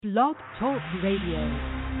Blog Talk Radio.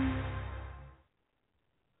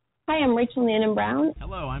 Hi, I'm Rachel Nannon Brown.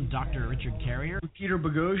 Hello, I'm Dr. Richard Carrier. I'm Peter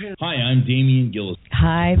Boghossian. Hi, I'm Damian Gillis.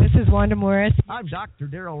 Hi, this is Wanda Morris. I'm Dr.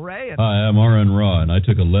 Darrell Ray. Hi, I'm R.N. Raw, and I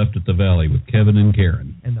took a left at the Valley with Kevin and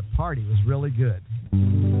Karen. And the party was really good.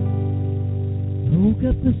 Woke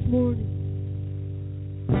up this morning,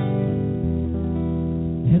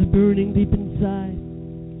 had a burning deep inside,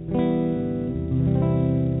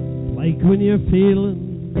 like when you're feeling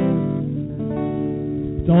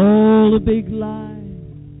it's all a big lie.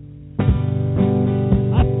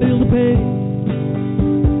 I feel the pain,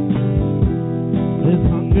 this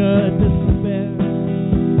hunger, despair.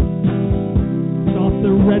 It's off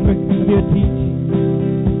the rhetoric of your teaching.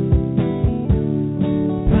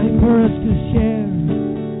 Time for us to share.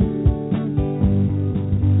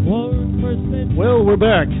 Well, we're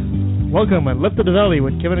back. Welcome and Left of the Valley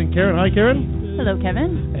with Kevin and Karen. Hi, Karen. Hello,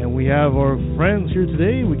 Kevin. And we have our friends here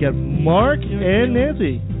today. We got Mark and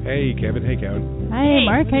Nancy. Hey, Kevin. Hey, Karen. Hi,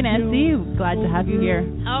 Mark. Hi, Nancy. Glad to have you here.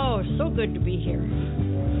 Oh, so good to be here.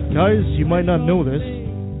 Guys, you might not know this,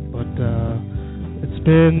 but it's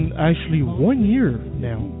been actually 1 year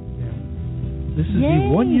now. This is the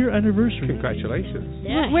 1 year anniversary. Congratulations.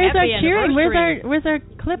 Yeah, where's our cheering? anniversary. Where's our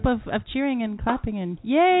clip of cheering and clapping and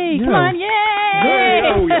yay? Yeah. Come on, yay!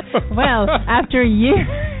 Oh, yeah. Well, after a year.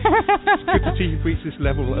 It's good to see you've reached this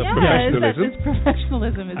level of professionalism.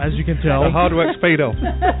 professionalism. It's professionalism. As you can tell. The hard work's paid off.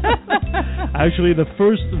 Actually, the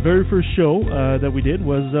very first show that we did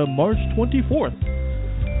was March 24th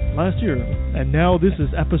last year. And now this is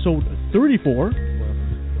episode 34.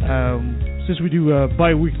 Since we do a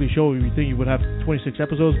bi-weekly show, we think you would have 26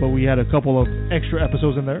 episodes, but we had a couple of extra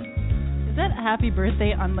episodes in there. Is that a happy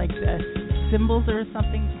birthday on like cymbals or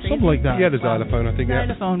something crazy? Something like that. Yeah, the xylophone, I think.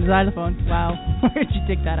 Xylophone. Wow. Where did you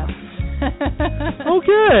dig that up?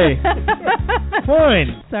 Okay.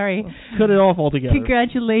 Fine. Sorry. Cut it off altogether.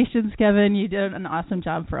 Congratulations, Kevin. You did an awesome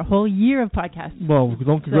job for a whole year of podcasting. Well,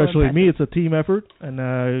 don't congratulate me. It's a team effort,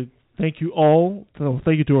 and thank you all. So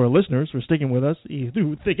thank you to our listeners for sticking with us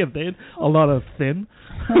through thick and thin. A lot of thin.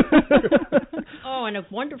 Oh, and a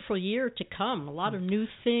wonderful year to come. A lot of new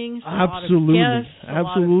things. Absolutely. A lot of guests.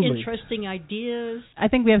 Absolutely. A lot of interesting ideas. I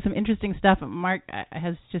think we have some interesting stuff. Mark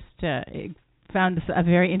has just found a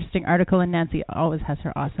very interesting article, and Nancy always has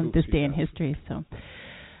her awesome This Day in History. So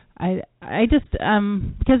I just,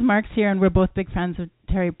 because Mark's here and we're both big fans of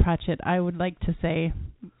Terry Pratchett, I would like to say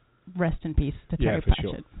rest in peace to Terry Pratchett.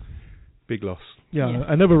 Sure. Big loss. Yeah, yes.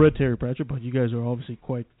 I never read Terry Pratchett, but you guys are obviously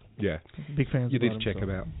quite big fans. You need to check him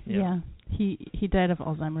out. Yeah. He died of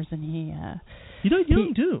Alzheimer's, and he died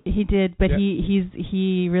young too. He did, but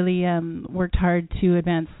he really worked hard to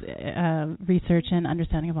advance research and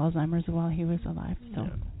understanding of Alzheimer's while he was alive. So,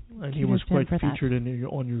 and he was quite featured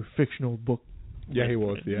on your fictional book. Yeah, he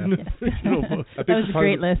was. Yeah, that was a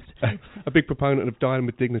great list. A big proponent of dying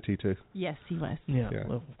with dignity too. Yes, he was. Yeah.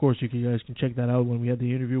 Well, of course, you guys can check that out when we had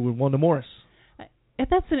the interview with Wanda Morris. If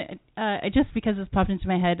that's just because it's popped into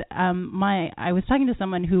my head, I was talking to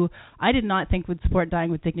someone who I did not think would support dying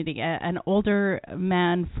with dignity. An older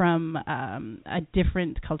man from a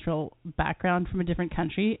different cultural background, from a different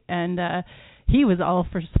country, and he was all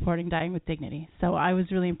for supporting dying with dignity. So I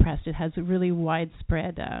was really impressed. It has a really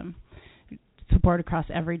widespread support across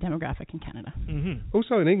every demographic in Canada. Mm-hmm.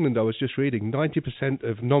 Also in England, I was just reading, 90%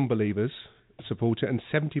 of non-believers support it, and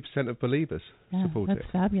 70% of believers support it.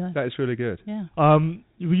 That's fabulous. That is really good. Yeah.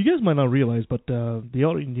 You guys might not realize, but the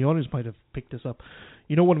audience might have picked this up.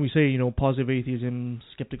 You know, when we say, positive atheism,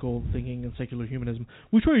 skeptical thinking, and secular humanism,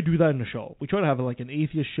 we try to do that in the show. We try to have like an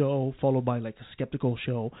atheist show, followed by like a skeptical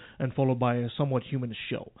show, and followed by a somewhat humanist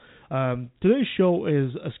show. Today's show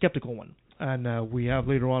is a skeptical one. And we have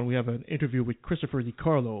later on, we have an interview with Christopher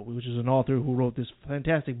DiCarlo, which is an author who wrote this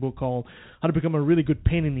fantastic book called How to Become a Really Good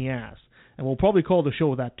Pain in the Ass. And we'll probably call the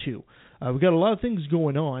show that too. We've got a lot of things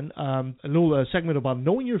going on. A little segment about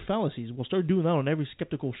knowing your fallacies. We'll start doing that on every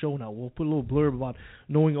skeptical show now. We'll put a little blurb about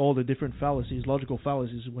knowing all the different fallacies, logical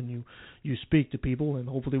fallacies, when you speak to people, and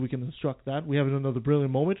hopefully we can instruct that. We have another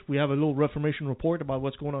brilliant moment. We have a little Reformation report about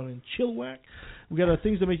what's going on in Chilliwack. We got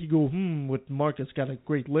things that make you go, with Mark that's got a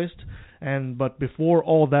great list. But before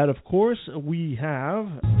all that, of course, we have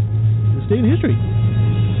This Day in History.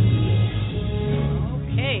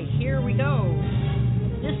 Okay, here we go.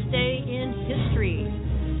 This Day in History,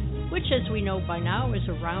 which, as we know by now, is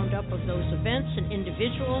a roundup of those events and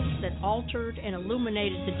individuals that altered and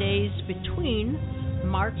illuminated the days between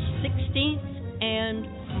March 16th and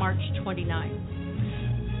March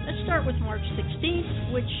 29th. Let's start with March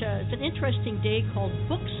 16th, which is an interesting day called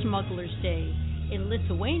Book Smugglers' Day in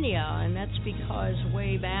Lithuania, and that's because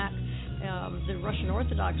way back The Russian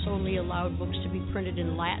Orthodox only allowed books to be printed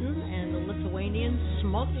in Latin, and the Lithuanians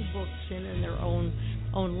smuggled books in their own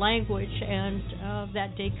language, and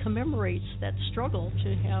that day commemorates that struggle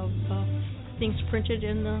to have things printed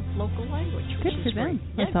in the local language. Good for them.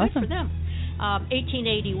 That's awesome. Good for them.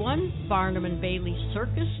 1881, Barnum and Bailey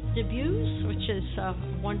Circus debuts, which is a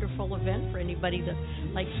wonderful event for anybody that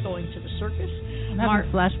likes going to the circus. I'm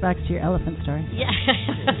having flashbacks to your elephant story. Yeah.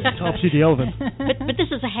 Topsy the elephant. But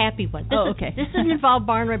this is a happy one. Okay. This doesn't involve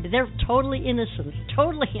Barnum, but they're totally innocent.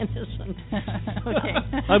 Totally innocent. Okay.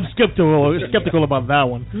 I'm skeptical about that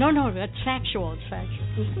one. No, it's factual. It's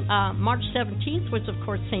factual. March 17th was, of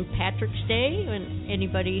course, St. Patrick's Day, and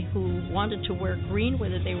anybody who wanted to wear green,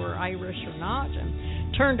 whether they were Irish or not,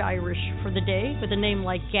 and turned Irish for the day with a name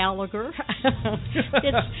like Gallagher.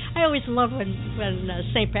 I always love when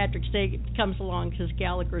St. Patrick's Day comes along, because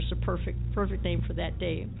Gallagher's a perfect name for that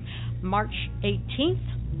day. March 18th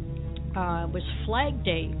was Flag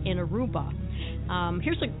Day in Aruba.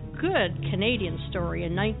 Here's a good Canadian story.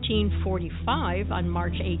 In 1945, on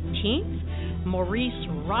March 18th, Maurice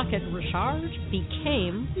Rocket Richard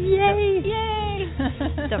became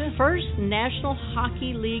the first National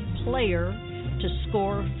Hockey League player to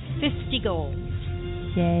score 50 goals.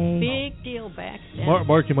 Yay. Big deal back then.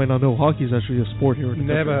 Mark, you might not know, hockey is actually a sport here in the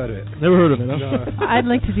Never country. heard of it. Never heard of it, huh? No. I'd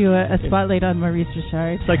like to do a spotlight on Maurice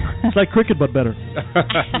Richard. It's like cricket, but better.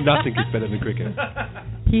 Nothing is better than cricket.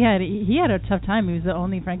 He had a tough time. He was the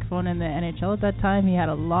only francophone in the NHL at that time. He had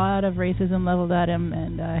a lot of racism leveled at him,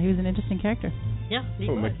 and he was an interesting character. Yeah, make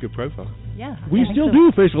a good profile. Yeah, we still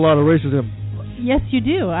do face a lot of racism. Yes, you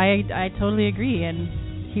do. I totally agree, and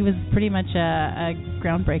he was pretty much a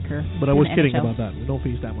groundbreaker. But I was kidding NHL. about that. We don't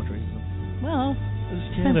face that much racism. Well,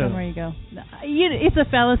 depends on where you go. It's a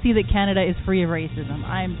fallacy that Canada is free of racism.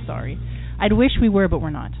 I'm sorry. I'd wish we were, but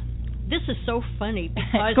we're not. This is so funny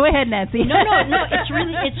because go ahead, Nancy. No.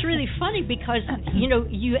 It's really funny because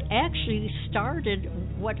you actually started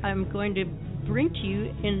what I'm going to bring to you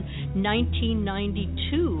in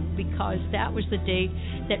 1992, because that was the date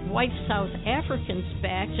that white South Africans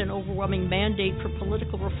backed an overwhelming mandate for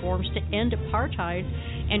political reforms to end apartheid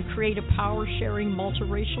and create a power-sharing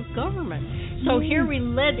multiracial government. So here we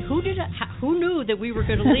led. Who knew that we were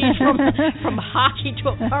going to lead from hockey to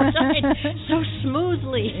apartheid so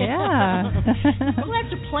smoothly? Yeah. We'll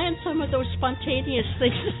have to plan some of those spontaneous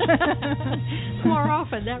things more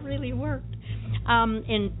often. That really worked.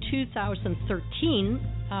 In 2013,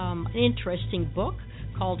 an interesting book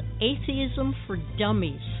called Atheism for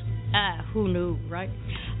Dummies. Who knew, right?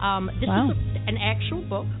 This is an actual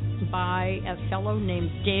book by a fellow named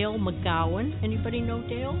Dale McGowan. Anybody know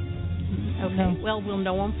Dale? Okay, no. Well, we'll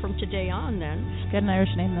know him from today on then. Got an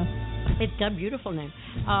Irish name, though. It's got a beautiful name.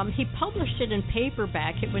 He published it in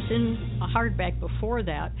paperback. It was in a hardback before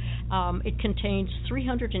that. It contains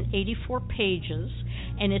 384 pages,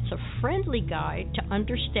 and it's a friendly guide to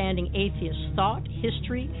understanding atheist thought,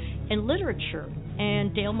 history, and literature.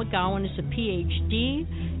 And Dale McGowan is a Ph.D.,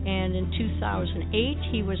 and in 2008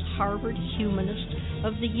 he was Harvard Humanist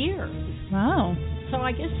of the Year. Wow. So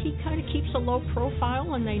I guess he kind of keeps a low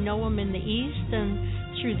profile, and they know him in the East, and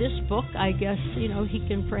through this book, I guess, he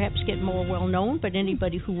can perhaps get more well-known, but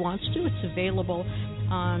anybody who wants to, it's available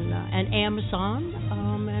on Amazon,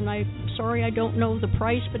 and I'm sorry I don't know the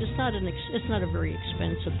price, but it's not a very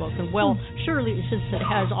expensive book, and surely since it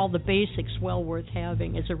has all the basics, well worth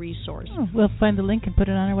having as a resource. We'll find the link and put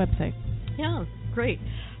it on our website. Yeah, great.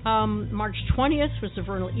 March 20th was the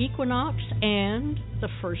vernal equinox and the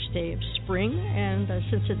first day of spring, and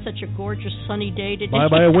since it's such a gorgeous sunny day today...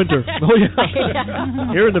 Bye-bye winter. Oh,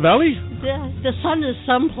 yeah. Here in the valley? The sun is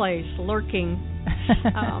someplace lurking.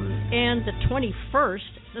 And the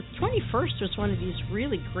 21st was one of these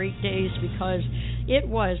really great days because it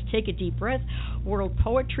was, take a deep breath, World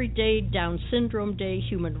Poetry Day, Down Syndrome Day,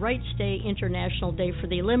 Human Rights Day, International Day for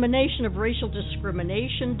the Elimination of Racial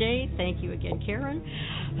Discrimination Day. Thank you again, Karen.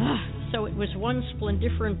 So it was one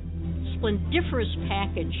splendiferous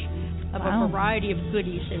package of a variety of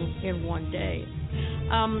goodies in one day.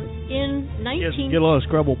 You get a lot of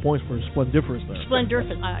Scrabble points for splendiferous there.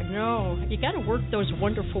 Splendiferous. No, you got to work those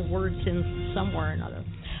wonderful words in somewhere or another.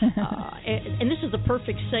 And this is the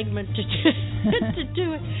perfect segment to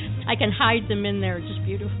do it. I can hide them in there just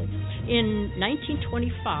beautifully. In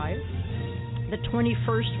 1925, the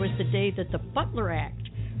 21st was the day that the Butler Act.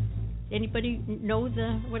 Anybody know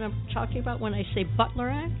what I'm talking about when I say Butler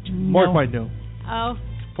Act? Mark might know.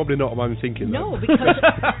 Probably not what I'm thinking. No,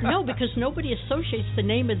 because nobody associates the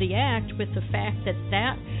name of the act with the fact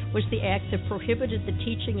that was the act that prohibited the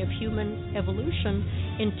teaching of human evolution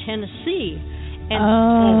in Tennessee. And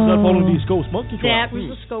was that following the Scopes Monkey Trial? That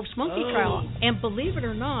was the Scopes Monkey Trial. And believe it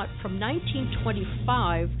or not, from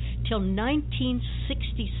 1925 till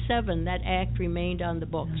 1967, that act remained on the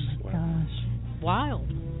books. Oh, gosh.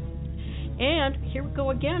 Wild. And here we go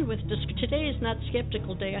again with today is not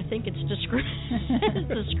Skeptical Day. I think it's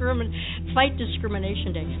Fight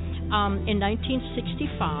Discrimination Day. In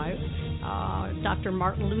 1965, Dr.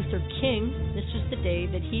 Martin Luther King, this is the day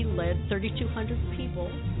that he led 3,200 people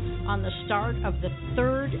on the start of the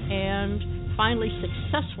third and finally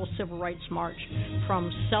successful Civil Rights March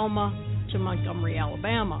from Selma to Montgomery,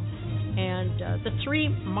 Alabama. And the three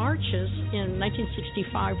marches in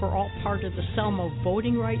 1965 were all part of the Selma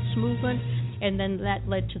voting rights movement, and then that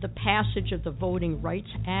led to the passage of the Voting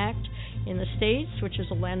Rights Act in the states, which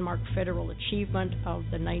is a landmark federal achievement of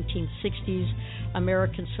the 1960s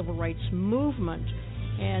American Civil Rights Movement.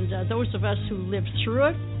 And those of us who lived through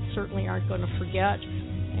it certainly aren't going to forget.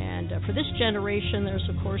 And for this generation, there's,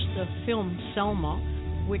 of course, the film Selma,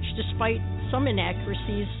 which, despite some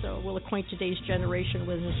inaccuracies, will acquaint today's generation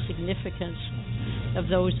with the significance of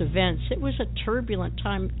those events. It was a turbulent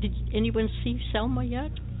time. Did anyone see Selma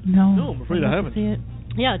yet? No, I'm afraid I haven't. See it.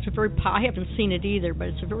 Yeah, it's a very. I haven't seen it either, but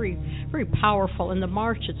it's a very, very powerful. And the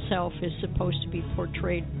march itself is supposed to be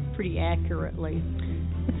portrayed pretty accurately.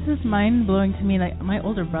 It's just mind blowing to me. Like, my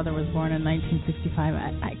older brother was born in 1965.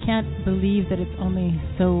 I can't believe that it's only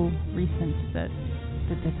so recent that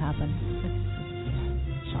this happened.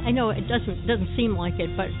 I know it doesn't seem like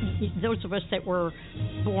it, but those of us that were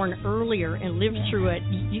born earlier and lived through it,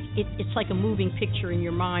 it's like a moving picture in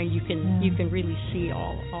your mind. You can really see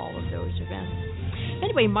all of those events.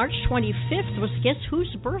 Anyway, March 25th was, guess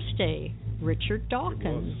whose birthday? Richard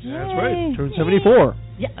Dawkins. That's right. Turned 74.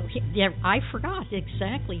 Yeah, I forgot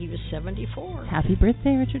exactly. He was 74. Happy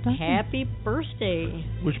birthday, Richard Dawkins. Happy birthday.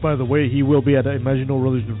 Which, by the way, he will be at Imaginal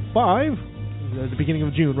Religion 5 at the beginning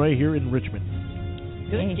of June, right here in Richmond.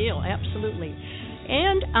 Good deal, absolutely.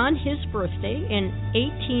 And on his birthday in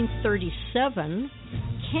 1837,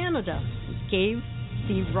 Canada gave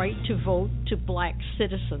the right to vote to black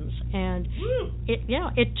citizens, and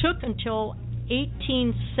it took until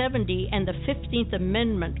 1870 and the 15th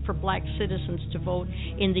Amendment for black citizens to vote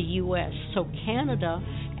in the U.S. So Canada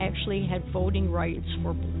actually had voting rights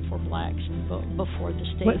for blacks before the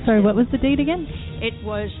states. What was the date again? It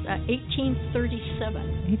was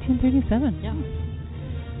 1837. 1837. Yeah.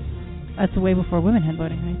 That's way before women had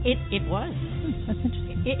voting rights. It was. That's interesting.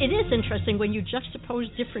 It is interesting when you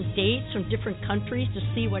juxtapose different dates from different countries to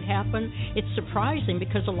see what happened. It's surprising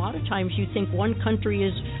because a lot of times you think one country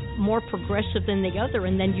is more progressive than the other,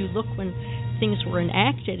 and then you look when things were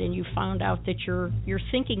enacted and you found out that your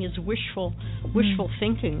thinking is wishful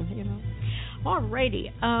thinking. You know.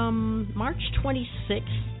 Alrighty, March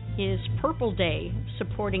 26th is Purple Day,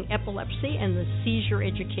 supporting epilepsy and the seizure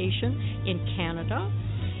education in Canada.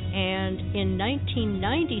 And in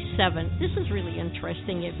 1997, this is really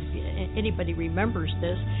interesting if anybody remembers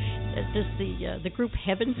this, does the group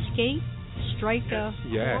Heaven's Gate strike a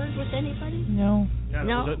chord with anybody? No. Yeah,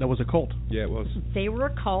 no. That was a cult. Yeah, it was. They were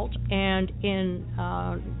a cult, and in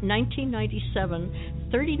 1997,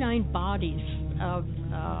 39 bodies of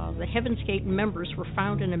the Heaven's Gate members were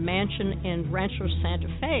found in a mansion in Rancho Santa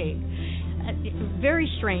Fe. Very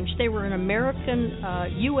strange. They were an American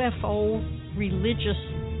UFO religious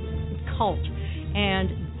cult, and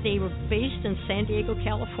they were based in San Diego,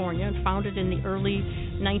 California, and founded in the early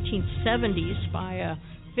 1970s by a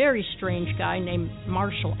very strange guy named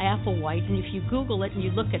Marshall Applewhite. And if you Google it and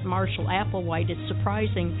you look at Marshall Applewhite, it's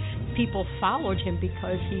surprising people followed him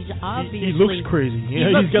because he's obviously... He looks crazy.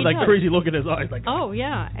 He's got that crazy look in his eyes. Like, oh,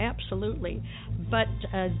 yeah, absolutely. But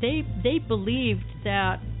they believed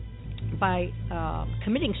that by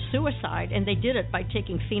committing suicide, and they did it by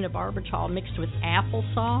taking phenobarbital mixed with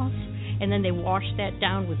applesauce, and then they washed that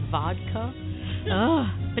down with vodka.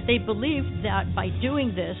 But they believed that by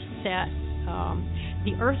doing this, that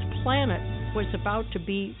the Earth planet was about to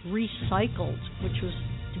be recycled, which was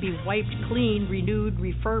to be wiped clean, renewed,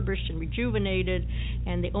 refurbished, and rejuvenated,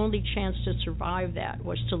 and the only chance to survive that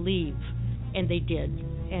was to leave, and they did.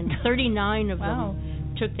 And 39 of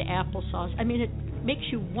them took the applesauce. I mean, it makes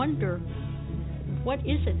you wonder, what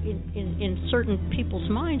is it in certain people's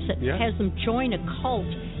minds that has them join a cult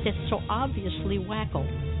that's so obviously wacko?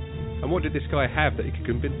 And what did this guy have that he could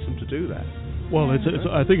convince them to do that? Well,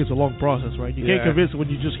 I think it's a long process, right? You can't convince it when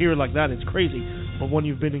you just hear it like that. It's crazy. But when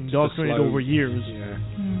you've been indoctrinated over years,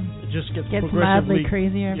 it just gets progressively madly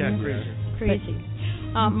crazier. Yeah, crazy.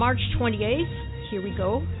 March 28th, here we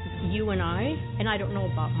go. you and I don't know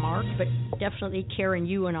about Mark, but definitely Karen,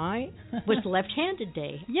 you and I, was Left-Handed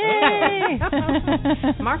Day. Yay!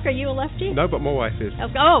 Mark, are you a lefty? No, but my wife is.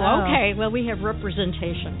 Oh, okay. Well, we have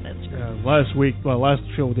representation. That's great. Last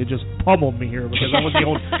show, they just pummeled me here because I was the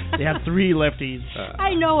only. They had 3 lefties.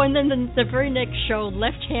 I know, and then the very next show,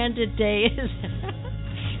 Left-Handed Day is.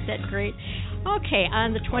 That great. Okay,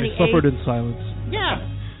 on the 28th. I suffered in silence.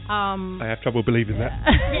 Yeah. I have trouble believing that.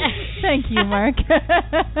 Thank you, Mark.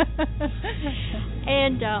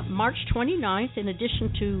 And March 29th, in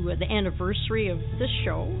addition to the anniversary of this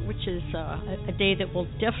show, which is a day that will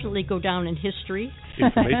definitely go down in history,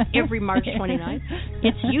 every March 29th,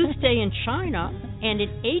 it's Youth Day in China. And in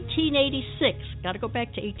 1886, got to go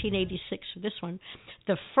back to 1886 for this one,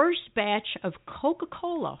 the first batch of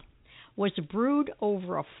Coca-Cola was brewed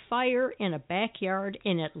over a fire in a backyard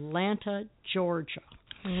in Atlanta, Georgia.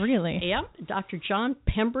 Really? Yep. Dr. John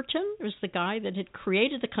Pemberton was the guy that had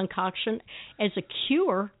created the concoction as a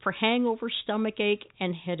cure for hangover, stomachache,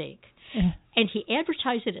 and headache. Yeah. And he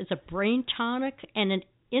advertised it as a brain tonic and an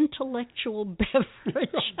intellectual beverage.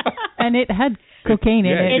 And it had cocaine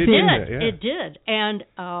in it. It did. And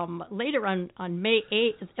later on May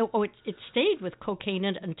 8th, it stayed with cocaine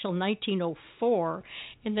in it until 1904,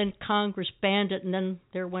 and then Congress banned it, and then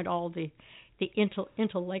there went all the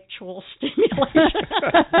intellectual stimulation.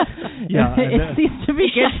 Yeah, it seems to be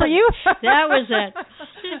good for you. That was it.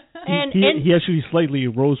 And he actually slightly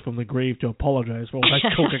rose from the grave to apologize for all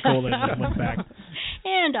that Coca-Cola and went back.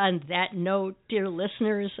 And on that note, dear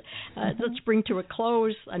listeners, let's bring to a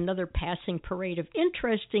close another passing parade of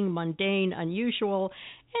interesting, mundane, unusual,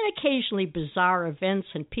 and occasionally bizarre events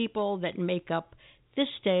and people that make up this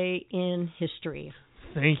day in history.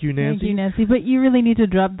 Thank you, Nancy. Thank you, Nancy. But you really need to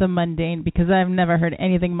drop the mundane because I've never heard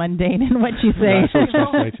anything mundane in what you say.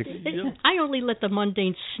 I only let the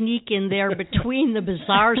mundane sneak in there between the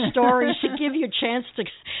bizarre stories to give you a chance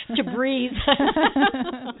to breathe.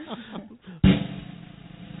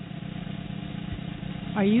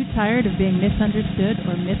 Are you tired of being misunderstood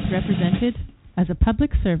or misrepresented? As a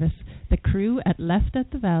public service, the crew at Left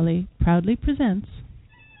at the Valley proudly presents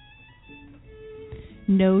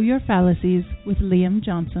Know Your Fallacies with Liam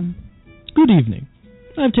Johnson. Good evening.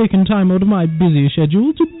 I've taken time out of my busy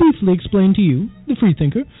schedule to briefly explain to you, the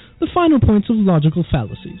freethinker, the finer points of logical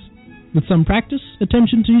fallacies. With some practice,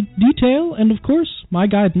 attention to detail, and of course, my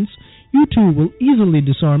guidance, you too will easily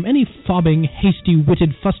disarm any fobbing,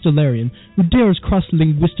 hasty-witted fustellarian who dares cross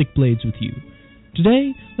linguistic blades with you.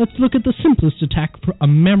 Today, let's look at the simplest attack a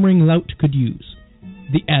mammering lout could use,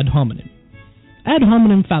 the ad hominem. Ad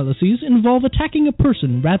hominem fallacies involve attacking a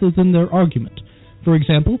person rather than their argument, for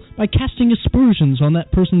example, by casting aspersions on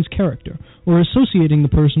that person's character or associating the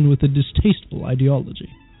person with a distasteful ideology.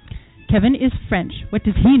 Kevin is French. What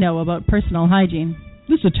does he know about personal hygiene?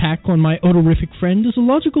 This attack on my odorific friend is a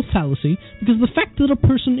logical fallacy because the fact that a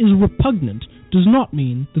person is repugnant does not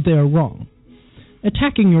mean that they are wrong.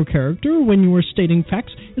 Attacking your character when you are stating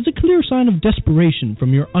facts is a clear sign of desperation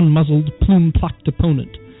from your unmuzzled, plume-plucked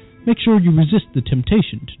opponent. Make sure you resist the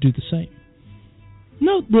temptation to do the same.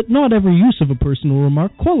 Note that not every use of a personal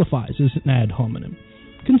remark qualifies as an ad hominem.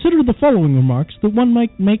 Consider the following remarks that one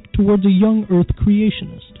might make towards a young Earth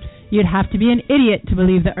creationist. You'd have to be an idiot to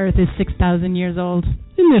believe the Earth is 6,000 years old.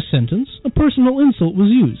 In this sentence, a personal insult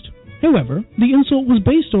was used. However, the insult was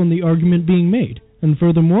based on the argument being made, and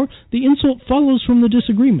furthermore, the insult follows from the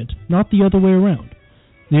disagreement, not the other way around.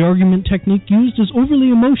 The argument technique used is overly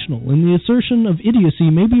emotional, and the assertion of idiocy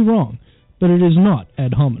may be wrong, but it is not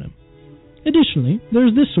ad hominem. Additionally, there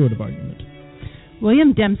is this sort of argument.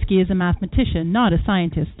 William Dembski is a mathematician, not a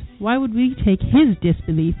scientist. Why would we take his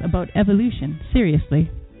disbelief about evolution seriously?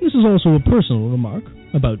 This is also a personal remark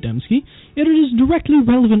about Dembski, yet it is directly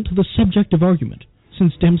relevant to the subject of argument.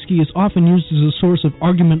 Since Dembski is often used as a source of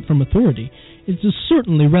argument from authority, it is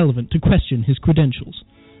certainly relevant to question his credentials.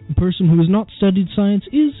 A person who has not studied science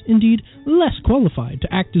is, indeed, less qualified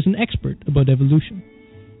to act as an expert about evolution.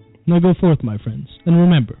 Now go forth, my friends, and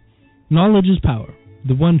remember, knowledge is power.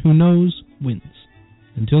 The one who knows wins.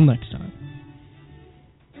 Until next time.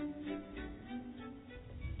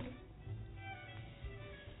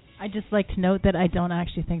 I'd just like to note that I don't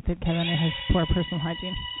actually think that Kevin has poor personal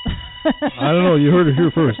hygiene. I don't know. You heard it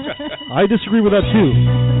here first. I disagree with that, too.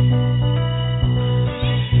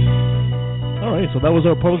 All right, so that was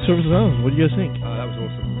our public service announcement. What do you guys think? That was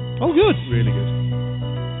awesome. Oh, good. Really good.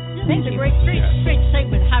 It's a great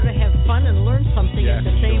segment, how to have fun and learn something at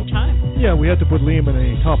the same time. Yeah, we had to put Liam in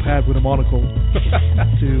a top hat with a monocle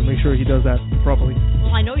to make sure he does that properly.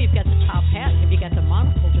 Well, I know you've got the top hat. Have you got the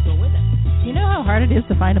monocle to go with it? Do you know how hard it is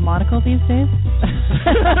to find a monocle these days?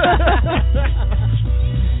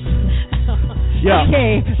 Yeah.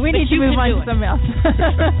 Okay, we need to move on to something else.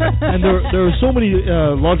 And there are so many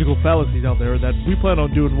logical fallacies out there that we plan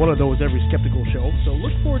on doing one of those every skeptical show. So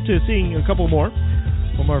look forward to seeing a couple more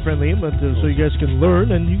from our friend Liam, so you guys can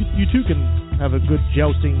learn and you too can have a good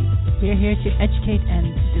jousting. We're here to educate and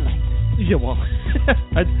delight. Yeah, well,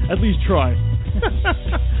 at least try.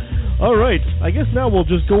 All right, I guess now we'll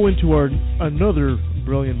just go into our another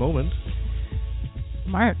brilliant moment.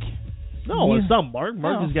 Mark. No, it's not Mark.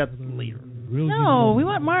 Mark has got later. No, we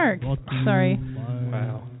want Mark. Sorry.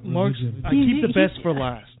 Wow. Mark's. I keep the best for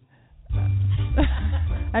last.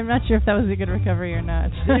 I'm not sure if that was a good recovery or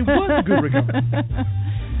not. It was a good recovery.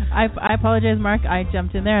 I apologize, Mark. I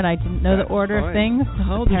jumped in there and I didn't know the order of things.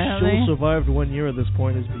 How the show survived 1 year at this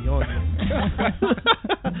point is beyond me.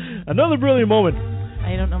 Another brilliant moment.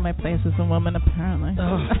 I don't know my place as a woman, apparently.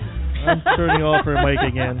 I'm turning off her mic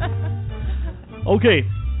again. Okay.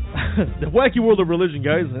 The wacky world of religion,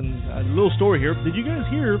 guys, and a little story here. Did you guys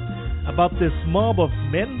hear about this mob of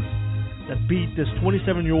men that beat this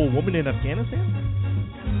 27-year-old woman in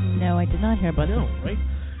Afghanistan? No, I did not hear about No, right?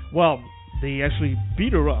 Well, they actually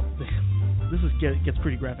beat her up. This gets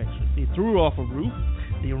pretty graphic. They threw her off a roof.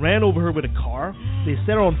 They ran over her with a car. They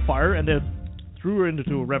set her on fire and then threw her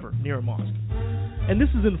into a river near a mosque. And this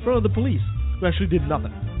is in front of the police, who actually did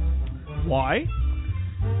nothing. Why?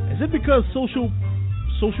 Is it because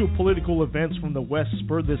social-political events from the West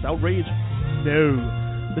spurred this outrage? No.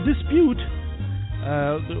 The dispute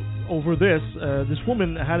over this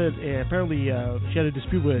woman had apparently she had a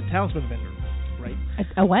dispute with a talisman vendor, right?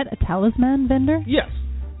 A what? A talisman vendor? Yes.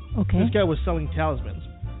 Okay. This guy was selling talismans,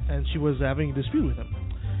 and she was having a dispute with him.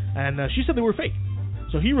 And she said they were fake.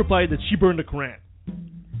 So he replied that she burned the Quran.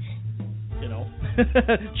 You know?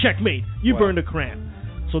 Checkmate. You burned the Quran.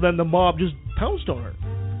 So then the mob just pounced on her.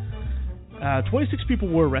 26 people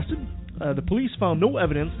were arrested. The police found no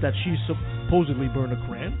evidence that she supposedly burned a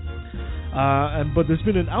Quran. But there's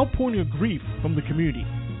been an outpouring of grief from the community,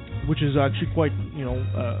 which is actually quite,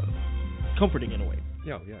 comforting in a way.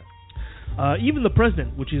 Yeah. Even the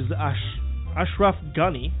president, which is Ashraf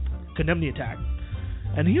Ghani, condemned the attack.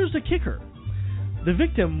 And here's the kicker. The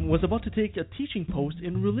victim was about to take a teaching post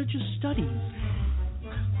in religious studies.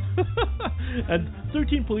 And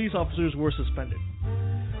 13 police officers were suspended.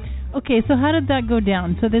 Okay, so how did that go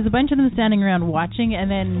down? So there's a bunch of them standing around watching,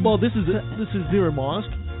 and then... Well, this is near a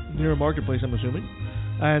mosque, near a marketplace, I'm assuming.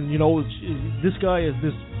 And, this guy is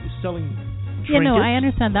selling trinkets. Yeah, no, I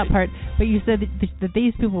understand that part. But you said that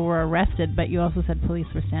these people were arrested, but you also said police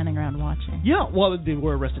were standing around watching. Yeah, well, they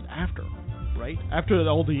were arrested after, right? After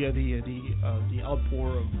all the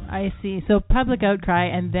outpour of... I see. So public outcry,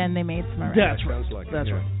 and then they made some arrests.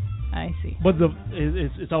 That's right. I see. But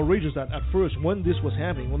it's outrageous that at first, when this was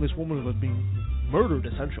happening, when this woman was being murdered,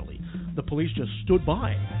 essentially, the police just stood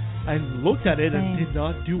by and looked at it and did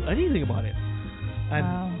not do anything about it. And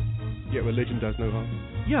wow. Yeah, religion does no harm.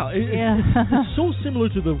 Yeah, it's so similar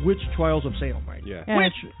to the witch trials of Salem, right? Yeah.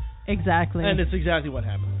 Witch! Exactly. And it's exactly what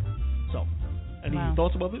happened. So, any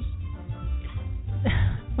thoughts about this?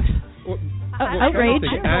 Outrage.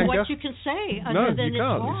 I don't know what you can say other than it's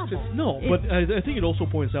horrible. But I think it also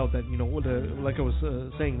points out that like I was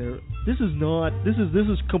saying there, this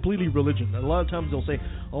is completely religion. A lot of times they'll say,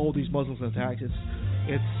 "Oh, these Muslims attack.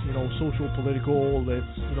 It's social, political.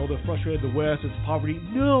 It's they're frustrated the West. It's poverty."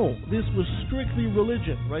 No, this was strictly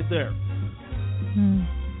religion right there.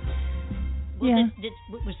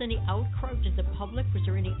 Was any outcry? Was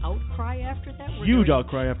there any outcry after that? Huge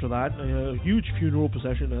outcry after that. A huge funeral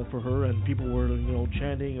procession for her, and people were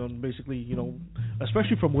chanting on basically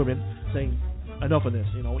especially from women saying enough of this.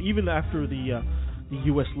 Even after the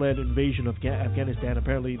U.S.-led invasion of Afghanistan,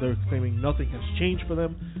 apparently they're claiming nothing has changed for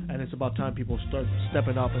them, and it's about time people start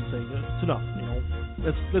stepping up and saying it's enough.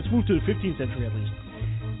 Let's move to the 15th century at least.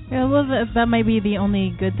 Yeah, well, that might be the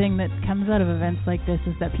only good thing that comes out of events like this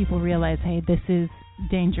is that people realize, hey, this is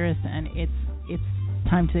dangerous and it's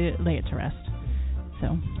time to lay it to rest.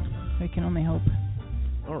 So we can only hope.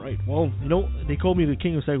 All right. Well, they call me the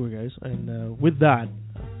king of segue, guys, and with that,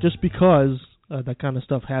 just because that kind of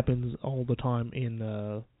stuff happens all the time in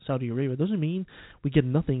Saudi Arabia doesn't mean we get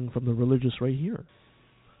nothing from the religious right here.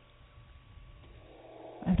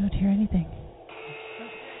 I don't hear anything.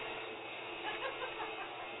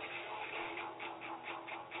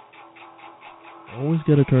 Always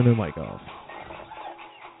got to turn their mic off.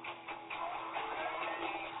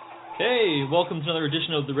 Hey, welcome to another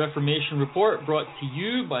edition of the Reformation Report, brought to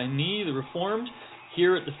you by me, the Reformed,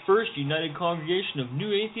 here at the First United Congregation of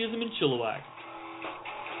New Atheism in Chilliwack.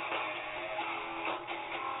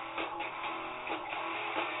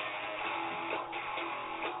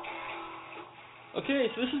 Okay,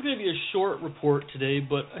 so this is going to be a short report today,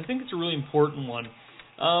 but I think it's a really important one.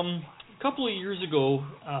 A couple of years ago,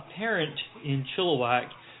 a parent in Chilliwack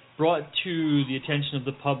brought to the attention of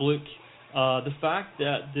the public the fact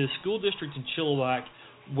that the school district in Chilliwack,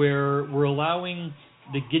 where we're allowing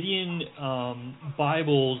the Gideon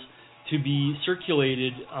Bibles to be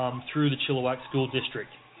circulated through the Chilliwack School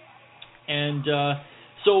District. And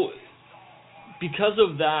so because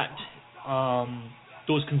of that,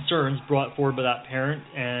 those concerns brought forward by that parent,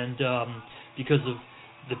 and because of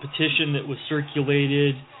the petition that was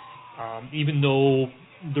circulated, even though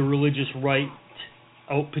the religious right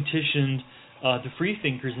out-petitioned the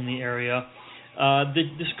freethinkers in the area,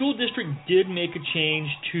 the school district did make a change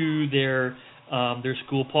to their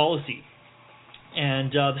school policy.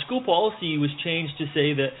 And the school policy was changed to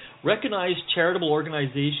say that recognized charitable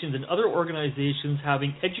organizations and other organizations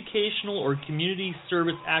having educational or community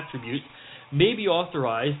service attributes may be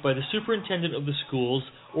authorized by the superintendent of the schools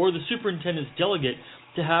or the superintendent's delegate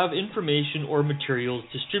to have information or materials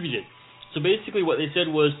distributed. So basically what they said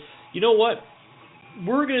was, you know what,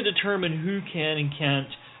 we're going to determine who can and can't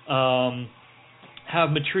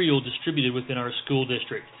have material distributed within our school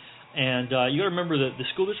district. And you got to remember that the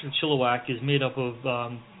school district of Chilliwack is made up of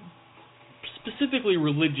specifically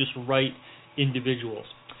religious right individuals.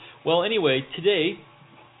 Well, anyway, today,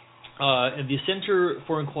 the Centre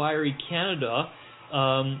for Inquiry Canada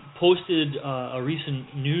posted a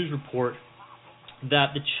recent news report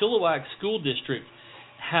that the Chilliwack School District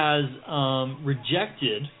has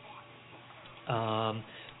rejected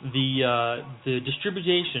the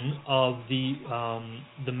distribution of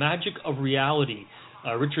the Magic of Reality,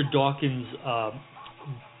 Richard Dawkins'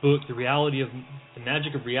 book, The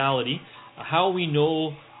Magic of Reality, How We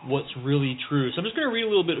Know What's Really True. So I'm just going to read a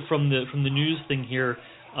little bit from the news thing here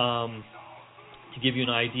to give you an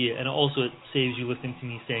idea, and also it saves you listening to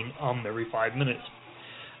me saying every 5 minutes.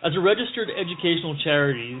 As a registered educational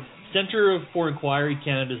charity, Centre for Inquiry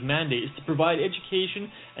Canada's mandate is to provide education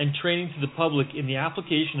and training to the public in the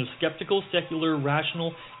application of skeptical, secular,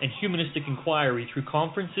 rational, and humanistic inquiry through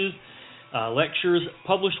conferences, lectures,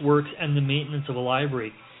 published works, and the maintenance of a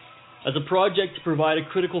library. As a project to provide a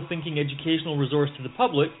critical thinking educational resource to the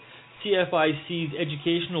public, CFIC's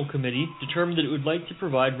Educational Committee determined that it would like to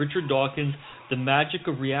provide Richard Dawkins' The Magic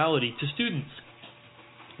of Reality to students.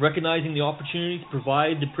 Recognizing the opportunity to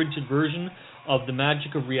provide the printed version of The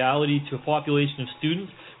Magic of Reality to a population of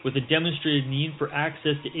students with a demonstrated need for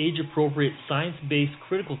access to age-appropriate, science-based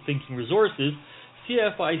critical thinking resources,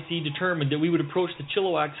 CFIC determined that we would approach the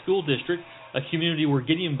Chilliwack School District, a community where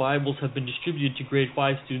Gideon Bibles have been distributed to grade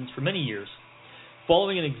 5 students for many years.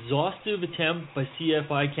 Following an exhaustive attempt by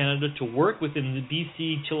CFI Canada to work within the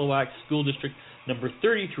BC Chilliwack School District number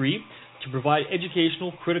 33 to provide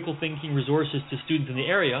educational critical thinking resources to students in the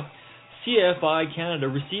area, CFI Canada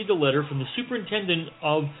received a letter from the superintendent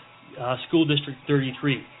of School District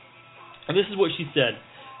 33. And this is what she said: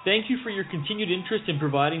 "Thank you for your continued interest in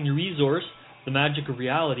providing the resource, The Magic of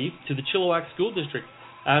Reality, to the Chilliwack School District.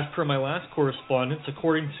 As per my last correspondence,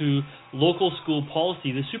 according to local school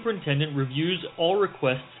policy, the superintendent reviews all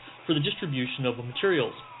requests for the distribution of the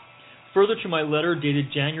materials. Further to my letter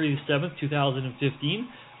dated January 7, 2015,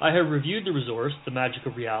 I have reviewed the resource, The Magic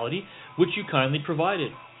of Reality, which you kindly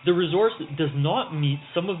provided. The resource does not meet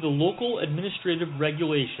some of the local administrative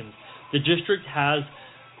regulations the district has.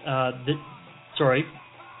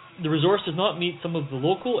 The resource does not meet some of the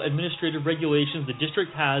local administrative regulations the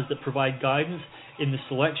district has that provide guidance in the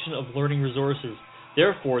selection of learning resources.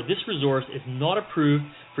 Therefore, this resource is not approved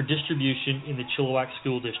for distribution in the Chilliwack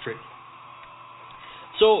School District."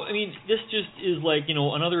 So, I mean, this just is like,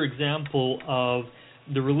 another example of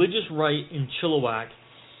the religious right in Chilliwack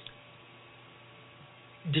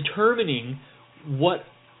determining what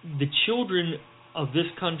the children of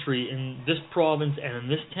this country, in this province, and in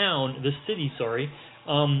this city,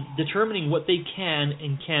 determining what they can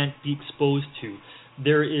and can't be exposed to.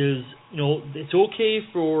 There is, it's okay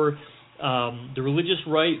for the religious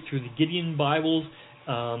right through the Gideon Bibles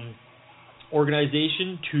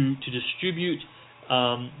organization to distribute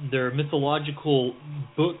their mythological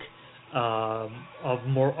book of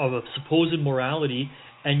a supposed morality,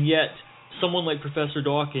 and yet someone like Professor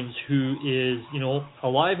Dawkins, who is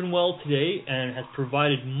alive and well today and has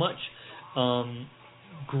provided much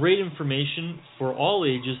great information for all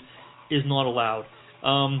ages, is not allowed.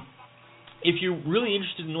 If you're really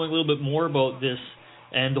interested in knowing a little bit more about this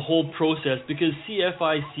and the whole process, because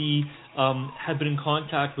CFIC had been in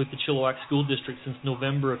contact with the Chilliwack School District since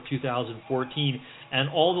November of 2014, and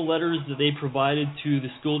all the letters that they provided to the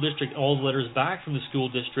school district, all the letters back from the school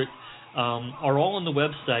district, are all on the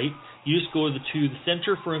website. You just go to the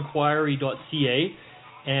centerforinquiry.ca,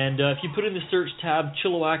 and if you put in the search tab,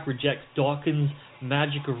 Chilliwack rejects Dawkins'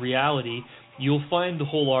 Magic of Reality, you'll find the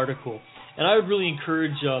whole article. And I would really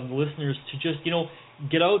encourage the listeners to just,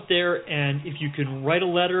 get out there, and if you can write a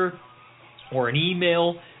letter or an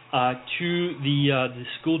email to the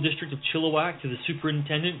school district of Chilliwack, to the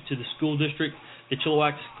superintendent, to the school district, the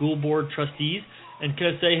Chilliwack School Board trustees, and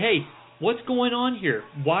kind of say, hey, what's going on here?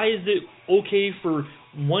 Why is it okay for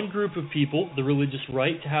one group of people, the religious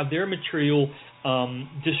right, to have their material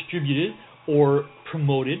distributed or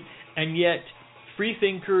promoted, and yet free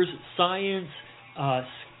thinkers, science,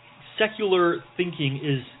 secular thinking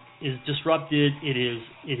is disrupted, it is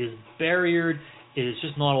barriered, it is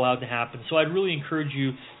just not allowed to happen. So I'd really encourage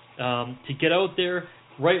you to get out there,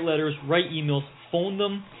 write letters, write emails, phone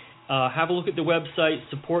them, have a look at the website,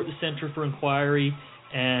 support the Center for Inquiry,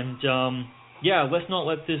 and let's not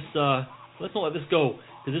let this go,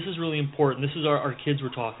 because this is really important. This is our kids we're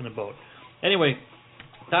talking about. Anyway,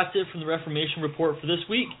 that's it from the Reformation Report for this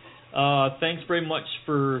week. Thanks very much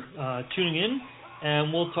for tuning in,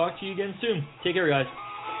 and we'll talk to you again soon. Take care, guys.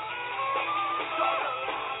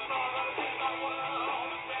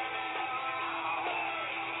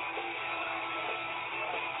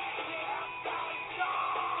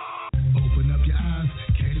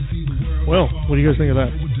 Well, what do you guys think of that?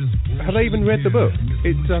 Have they even read the book?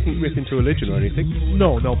 It doesn't rip into religion or anything.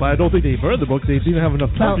 No, but I don't think they've read the book. They didn't have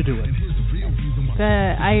enough time to do it.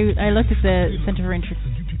 I looked at the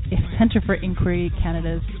Center for Inquiry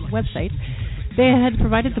Canada's website. They had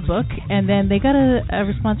provided the book, and then they got a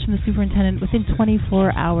response from the superintendent within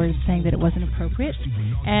 24 hours saying that it wasn't appropriate.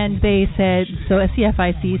 And they said, so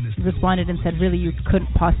CFIC responded and said, really, you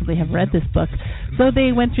couldn't possibly have read this book. So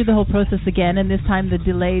they went through the whole process again, and this time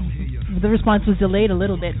the response was delayed a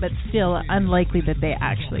little bit, but still unlikely that they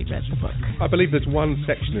actually read the book. I believe there's one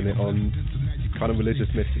section in it on kind of religious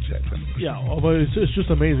myths, etc. Yeah, but it's just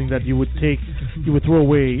amazing that you would throw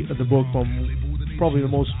away the book from probably the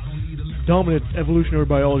most dominant evolutionary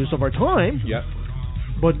biologist of our time. Yeah.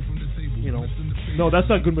 But, no, that's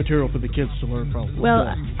not good material for the kids to learn from. Well,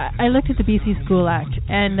 I looked at the BC School Act,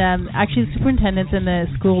 and actually the superintendents and the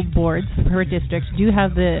school boards per district do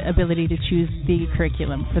have the ability to choose the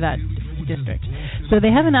curriculum for that district. So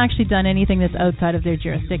they haven't actually done anything that's outside of their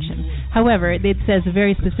jurisdiction. However, it says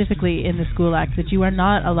very specifically in the School Act that you are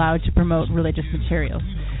not allowed to promote religious materials.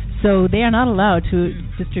 So they are not allowed to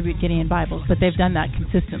distribute Gideon Bibles, but they've done that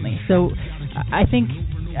consistently. So I think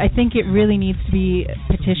it really needs to be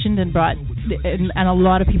petitioned and brought, and a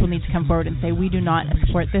lot of people need to come forward and say we do not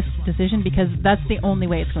support this decision, because that's the only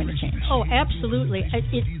way it's going to change. Oh, absolutely.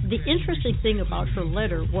 The interesting thing about her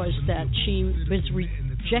letter was that she was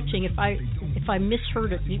rejecting, if I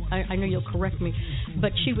misheard it, I know you'll correct me,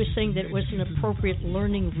 but she was saying that it was an appropriate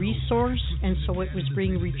learning resource, and so it was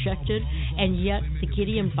being rejected, and yet the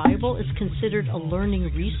Gideon Bible is considered a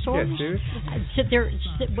learning resource. Yeah,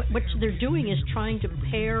 what they're doing is trying to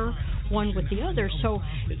pair one with the other. So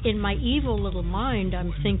in my evil little mind,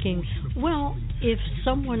 I'm thinking, well, if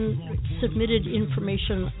someone submitted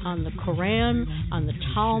information on the Quran, on the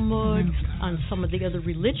Talmud, on some of the other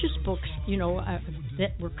religious books,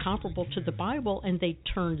 that were comparable to the Bible, and they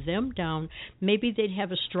turned them down, maybe they'd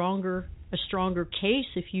have a stronger case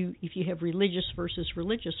if you have religious versus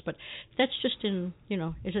religious. But that's just in,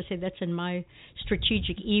 as I say, that's in my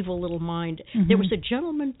strategic evil little mind. Mm-hmm. There was a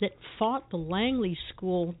gentleman that fought the Langley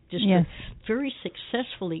School District very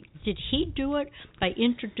successfully. Did he do it by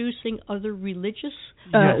introducing other religious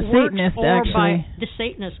Satanists, or actually. by the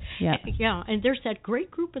Satanists? Yeah, and there's that great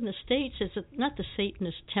group in the States. It's not the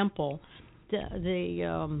Satanist Temple.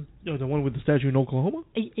 The one with the statue in Oklahoma?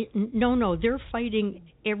 No, they're fighting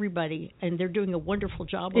everybody, and they're doing a wonderful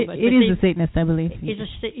job of it. It is a Satanist, I believe. It is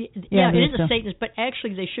a Satanist, but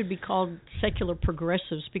actually they should be called secular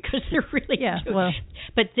progressives, because they're really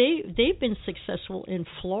But they've been successful in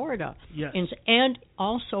Florida, and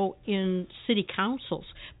also in city councils.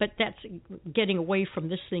 But that's getting away from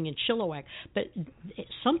this thing in Chilliwack. But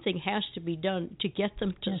something has to be done to get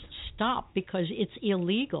them to stop, because it's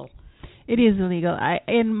illegal. It is illegal.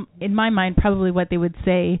 In my mind, probably what they would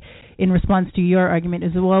say in response to your argument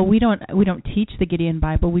is, well, we don't teach the Gideon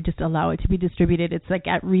Bible. We just allow it to be distributed. It's like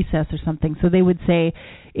at recess or something. So they would say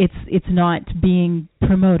it's not being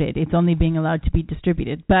promoted. It's only being allowed to be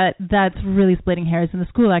distributed. But that's really splitting hairs. And the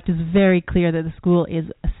School Act is very clear that the school is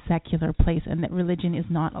a secular place and that religion is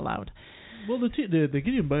not allowed. Well, the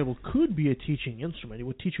Gideon Bible could be a teaching instrument. It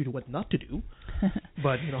would teach you what not to do.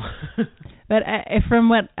 But, But from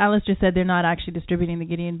what Alice just said, they're not actually distributing the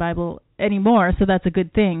Gideon Bible. anymore, so that's a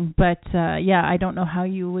good thing. But I don't know how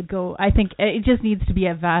you would go. I think it just needs to be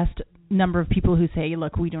a vast number of people who say,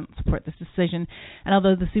 look, we don't support this decision. And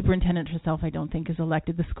although the superintendent herself I don't think is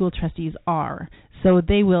elected, the school trustees are. So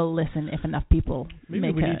they will listen if enough people make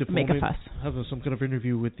a fuss. Have some kind of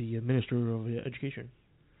interview with the Minister of Education.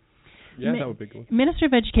 Yeah, that would be good. Minister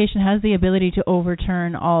of Education has the ability to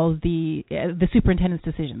overturn all the superintendent's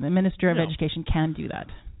decision. The Minister of Education can do that.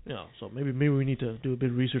 Yeah, so maybe we need to do a bit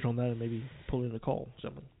of research on that and maybe pull in a call.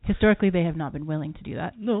 Someone. Historically, they have not been willing to do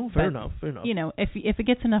that. No, fair enough. You know, if it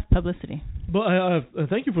gets enough publicity. But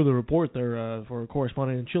thank you for the report there for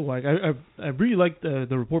correspondent in Chilliwack. I really like the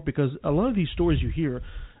report because a lot of these stories you hear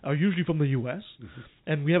are usually from the U.S.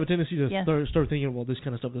 And we have a tendency to start thinking, well, this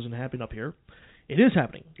kind of stuff doesn't happen up here. It is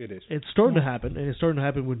happening. It is. It's starting to happen, and it's starting to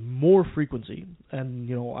happen with more frequency. And,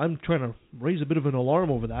 you know, I'm trying to raise a bit of an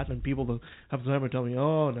alarm over that, and people have the time to tell me,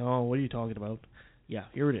 oh, no, what are you talking about? Yeah,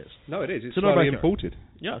 here it is. No, it is. It's slowly imported.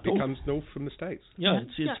 Yeah, it comes north from the States. Yeah,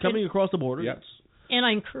 it's coming across the border. Yeah. And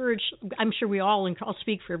I encourage, I'm sure we all, I'll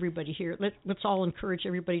speak for everybody here, let's all encourage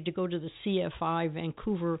everybody to go to the CFI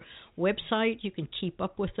Vancouver website. You can keep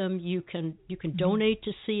up with them. You can donate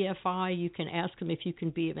to CFI. You can ask them if you can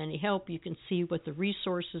be of any help. You can see what the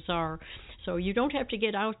resources are. So you don't have to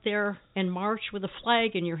get out there and march with a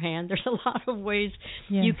flag in your hand. There's a lot of ways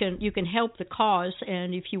you can help the cause.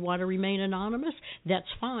 And if you want to remain anonymous, that's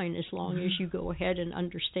fine, as long as you go ahead and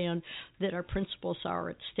understand that our principles are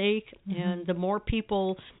at stake. And the more people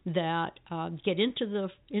that get into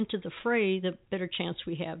the fray, the better chance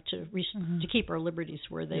we have to keep our liberties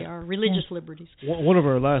where they are, religious liberties. One of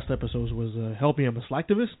our last episodes was helping a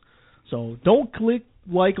slacktivist. So don't click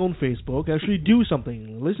like on Facebook. Actually do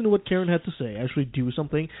something. Listen to what Karen had to say. Actually do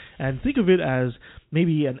something. And think of it as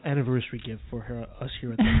maybe an anniversary gift for us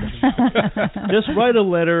here at the Just write a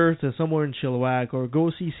letter to somewhere in Chilliwack or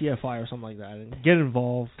go see CFI or something like that and get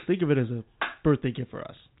involved. Think of it as a birthday gift for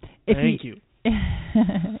us. Thank you.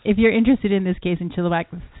 If you're interested in this case in Chilliwack,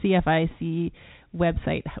 the CFIC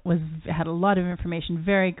website had a lot of information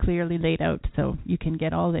very clearly laid out, so you can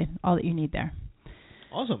get all that you need there.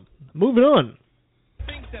 Awesome. Moving on.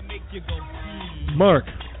 Mark.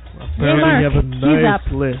 Apparently you have a nice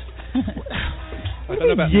list. I don't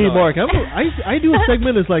know about Mark. I do a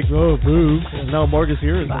segment that's like, oh, boo, and now Mark is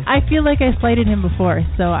here. I feel like I slighted him before,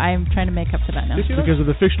 so I'm trying to make up for that now. Because of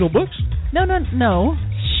the fictional books? No.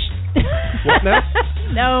 What now?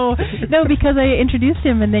 No, because I introduced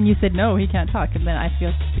him and then you said no, he can't talk, and then I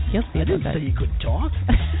feel guilty. I didn't say you couldn't talk.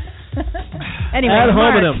 Anyway, Ad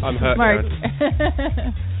hominem. I'm hurt, Mark.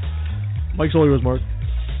 Mike's all yours, Mark.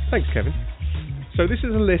 Thanks, Kevin. So this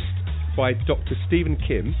is a list by Dr. Stephen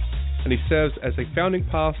Kim, and he serves as a founding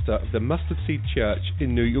pastor of the Mustard Seed Church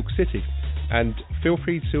in New York City. And feel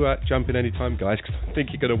free to jump in any time, guys, because I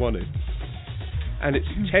think you're going to want to. And it's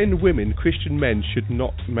 10 women Christian men should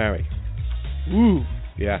not marry. Ooh.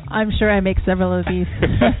 Yeah. I'm sure I make several of these.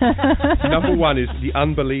 Number 1 is the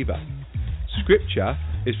unbeliever. Scripture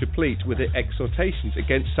is replete with exhortations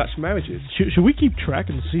against such marriages. Should we keep track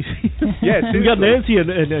and see? Yeah, we got Nancy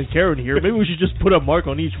and Karen here. Maybe we should just put a mark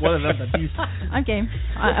on each one. I'm game.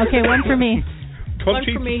 Okay, one for me.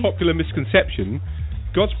 Contrary to popular misconception,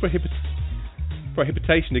 God's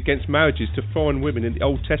prohibition against marriages to foreign women in the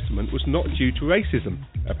Old Testament was not due to racism,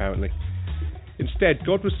 apparently. Instead,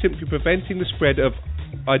 God was simply preventing the spread of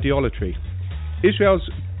idolatry. Israel,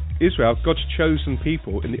 God's chosen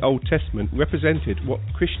people in the Old Testament, represented what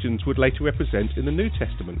Christians would later represent in the New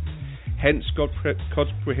Testament. Hence, God's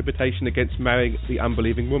prohibition against marrying the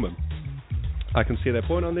unbelieving woman. I can see their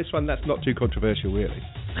point on this one. That's not too controversial, really.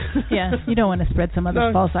 Yeah, you don't want to spread some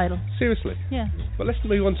other false idol. Seriously. Yeah. But let's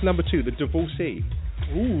move on to number 2, the divorcee.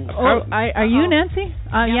 Ooh. Are you Nancy?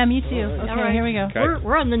 Yeah, me too. Okay, all right. Here we go. Okay.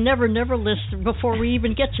 We're on the never list before we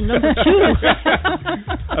even get to number 2.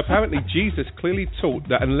 Apparently, Jesus clearly taught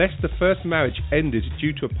that unless the first marriage ended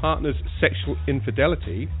due to a partner's sexual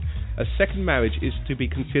infidelity, a second marriage is to be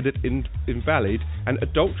considered invalid and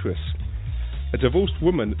adulterous. A divorced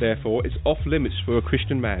woman, therefore, is off limits for a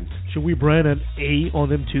Christian man. Should we brand an A on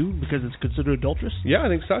them too, because it's considered adulterous? Yeah, I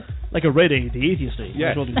think so. Like a red A, the atheist A.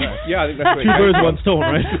 Yeah, yeah, I think that's 2 birds, 1 stone,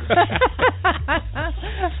 right?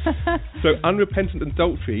 So, unrepentant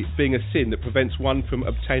adultery being a sin that prevents one from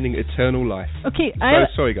obtaining eternal life. Okay,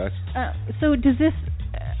 sorry, guys. So does this?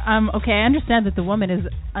 Okay, I understand that the woman is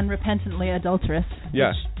unrepentantly adulterous.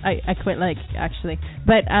 Yeah. Which I quite like, actually,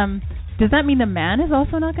 but does that mean the man is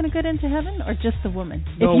also not going to get into heaven, or just the woman?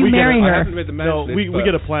 No, if you marry her, I haven't read the man's list, we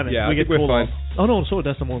get a planet. Yeah, we get we're fine. Oh no, so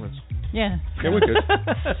that's the Mormons. Yeah. Yeah, we're good.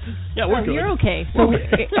 Yeah, we're good. You're okay. So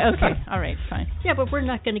okay, all right, fine. Yeah, but we're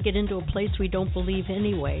not going to get into a place we don't believe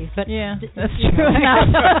anyway. But yeah, that's true.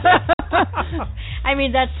 I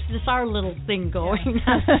mean, that's our little thing going.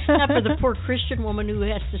 Not for the poor Christian woman who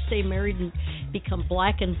has to stay married and become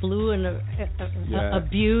black and blue and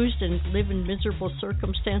abused and live in miserable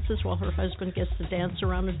circumstances while her husband gets to dance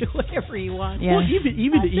around and do whatever he wants. Yeah. Well,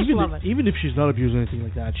 even if she's not abused or anything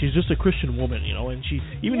like that, she's just a Christian woman, and she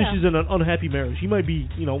if she's in an unhappy marriage, he might be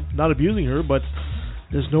not abusing her, but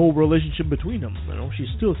there's no relationship between them. She's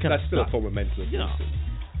still kind That's still a form of mental abuse.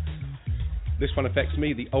 This one affects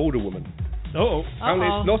me, the older woman. Apparently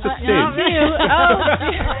it's not a sin.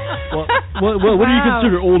 Well, what do you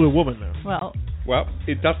consider older woman now? Well,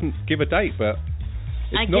 it doesn't give a date, but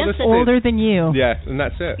it's I not guess a sin. Older than you. Yeah, and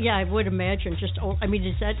that's it. Yeah, I would imagine. Just old. I mean,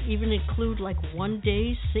 does that even include like 1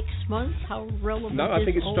 day, 6 months? How relevant? No, I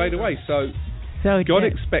think it's straight away. So God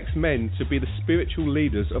expects men to be the spiritual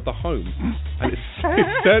leaders of the home, and it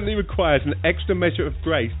certainly requires an extra measure of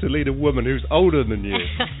grace to lead a woman who's older than you.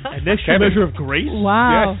 An extra measure of grace?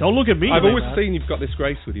 Wow. Yes. Don't look at me. I've always seen you've got this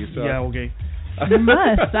grace with you. So. Yeah, okay. You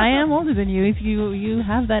must. I am older than you. If you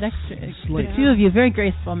have that extra, the two of you, very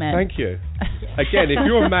graceful men. Thank you. Again, if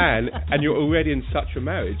you're a man and you're already in such a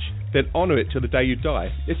marriage, then honour it till the day you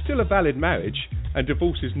die. It's still a valid marriage, and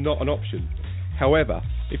divorce is not an option. However,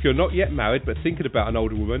 if you're not yet married but thinking about an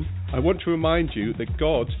older woman, I want to remind you that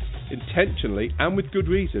God intentionally and with good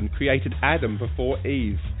reason created Adam before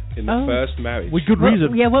Eve in the first marriage. With good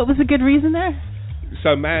reason? Yeah, what was the good reason there?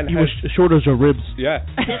 So man he was short as your ribs. Yeah.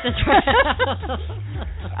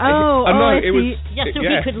 It was so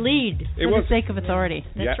he could lead for the sake of authority.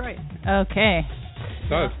 That's right. Okay.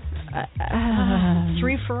 So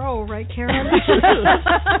 3-0, right, Karen?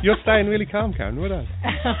 You're staying really calm, Karen. Well done.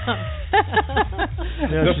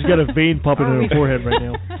 She's got a vein popping in her forehead right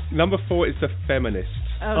now. Number 4 is the feminist.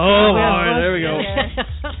 All right, there we go.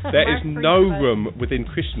 There is no room within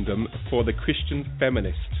Christendom for the Christian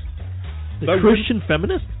feminist. The Christian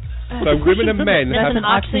feminist? So women and men have an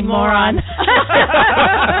oxymoron.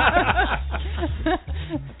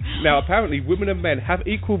 Now, apparently, women and men have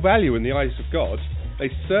equal value in the eyes of God. They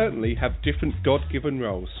certainly have different God-given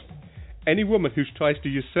roles. Any woman who tries to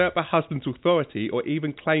usurp her husband's authority or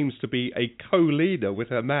even claims to be a co-leader with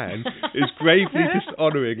her man is gravely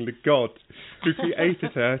dishonouring the God who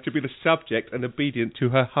created her to be the subject and obedient to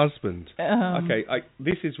her husband.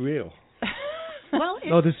 This is real.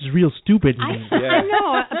 Well, this is real stupid. I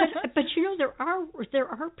know, but there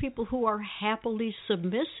are people who are happily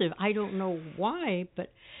submissive. I don't know why,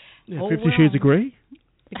 but 50 Shades of Grey.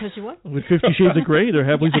 Because of what? With 50 Shades of Grey, they're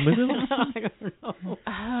happily submissive. I don't know.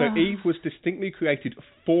 So Eve was distinctly created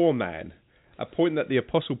for man, a point that the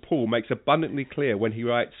Apostle Paul makes abundantly clear when he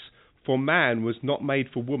writes, "For man was not made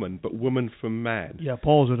for woman, but woman for man." Yeah,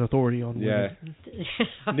 Paul's an authority on women.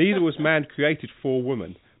 Neither was man created for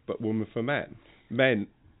woman, but woman for man. Men,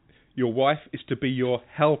 your wife is to be your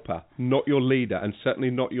helper, not your leader, and certainly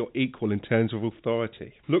not your equal in terms of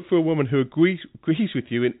authority. Look for a woman who agrees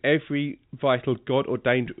with you in every vital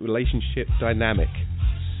God-ordained relationship dynamic.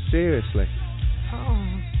 Seriously.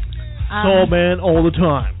 Soul man all the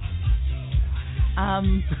time.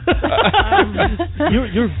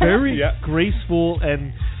 You're very graceful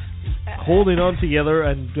and holding on together,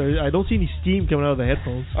 and I don't see any steam coming out of the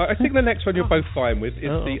headphones. I think the next one you're both fine with is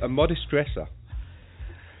the immodest dresser.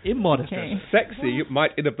 Immodest. Sexy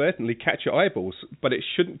might inadvertently catch your eyeballs, but it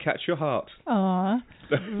shouldn't catch your heart. Aww.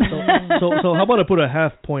 So how about I put a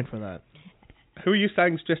half point for that? Who are you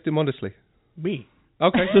saying is dressed immodestly? Me.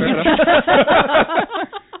 Okay, fair enough.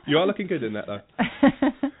 You are looking good in that, though.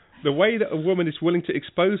 The way that a woman is willing to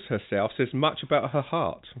expose herself says much about her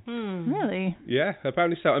heart. Really? Yeah,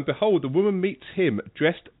 apparently so. And behold, the woman meets him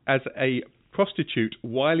dressed as a prostitute,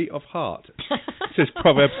 wily of heart. Says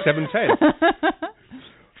Proverbs 7:10.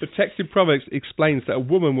 The text in Proverbs explains that a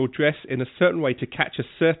woman will dress in a certain way to catch a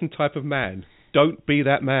certain type of man. Don't be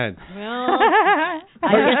that man. Well,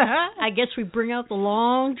 I guess we bring out the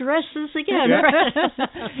long dresses again.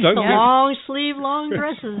 Don't long sleeve, long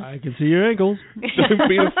dresses. I can see your ankles. Don't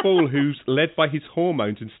be a fool who's led by his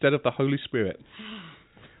hormones instead of the Holy Spirit.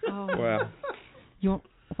 Wow.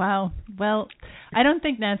 Wow. Well, I don't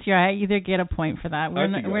think, Nancy, I either get a point for that.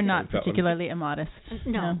 We're not particularly immodest.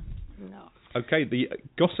 No. Okay, the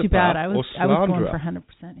gossiper Too bad. I was going for 100%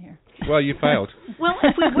 here. Well, you failed. Well,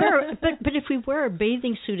 if we wear, but if we wear a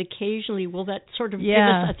bathing suit occasionally, will that sort of give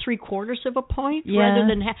us a 3/4 of a point rather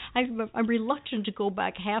than? I'm reluctant to go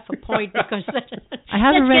back half a point because I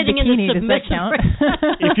have a red bikini. Does that count?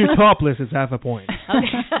 If you're topless, it's half a point.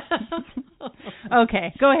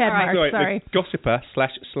 Okay, go ahead, Mark. Sorry. The gossiper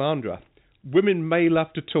 / slanderer. Women may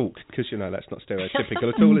love to talk, because, that's not stereotypical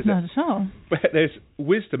at all, is it? Not at all. But there's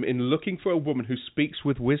wisdom in looking for a woman who speaks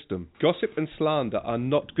with wisdom. Gossip and slander are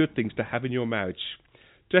not good things to have in your marriage.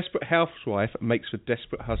 Desperate housewife makes for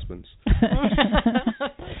desperate husbands.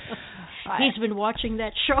 He's been watching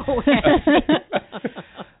that show.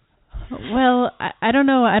 Well, I don't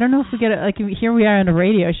know. I don't know if we get it. Like, here we are on a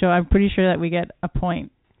radio show. I'm pretty sure that we get a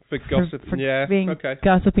point. For gossip, for yeah, being okay.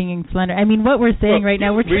 Gossiping and slander. I mean, what we're saying right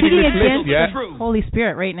now, we're treating against the Holy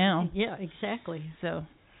Spirit right now. Yeah, exactly. So,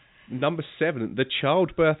 number 7, the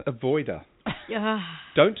childbirth avoider. Yeah.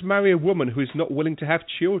 Don't marry a woman who is not willing to have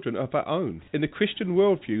children of her own. In the Christian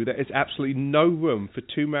worldview, there is absolutely no room for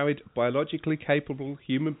two married, biologically capable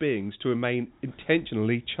human beings to remain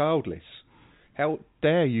intentionally childless. How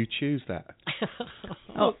dare you choose that?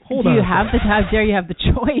 How dare you have the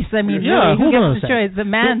choice? I mean, yeah, really, who gets the choice? The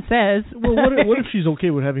man says. Well, what if she's okay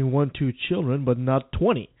with having 1-2 children, but not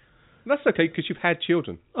 20? That's okay, because you've had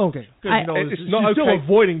children. Okay. It's not she's okay. still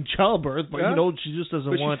avoiding childbirth, but she just doesn't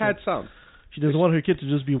but want. She's had some. She doesn't want her kid to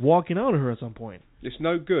just be walking out of her at some point. It's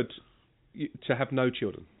no good to have no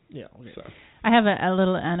children. Yeah. Okay. So. I have a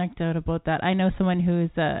little anecdote about that. I know someone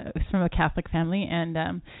who's from a Catholic family,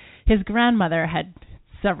 and his grandmother had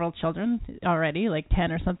several children already, like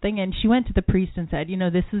 10 or something, and she went to the priest and said,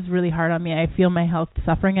 this is really hard on me. I feel my health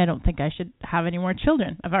suffering. I don't think I should have any more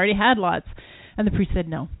children. I've already had lots. And the priest said,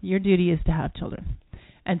 no, your duty is to have children.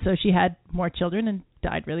 And so she had more children and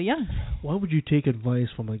died really young. Why would you take advice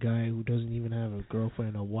from a guy who doesn't even have a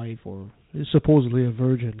girlfriend, a wife, or is supposedly a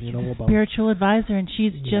virgin? About spiritual advisor, and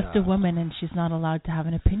she's just a woman, and she's not allowed to have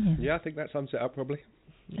an opinion. Yeah, I think that sums it up probably.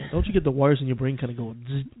 Yeah, don't you get the wires in your brain kind of go,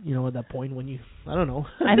 at that point when you, I don't know.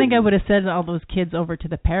 I think I would have sent all those kids over to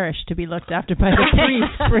the parish to be looked after by the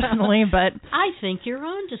priest personally, but... I think you're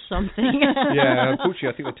on to something. Yeah, unfortunately,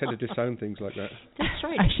 I think they tend to disown things like that. That's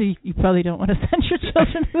right. Actually, you probably don't want to send your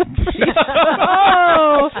children to the priest.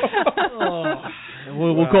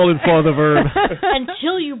 We'll call it Father Verb.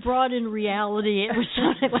 Until you brought in reality, it was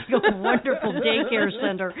sounding like a wonderful daycare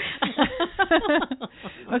center.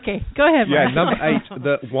 Okay, go ahead, Mark. Yeah, number 8,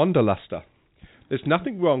 the wanderluster. There's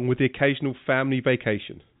nothing wrong with the occasional family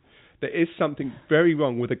vacation. There is something very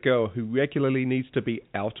wrong with a girl who regularly needs to be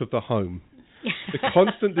out of the home. The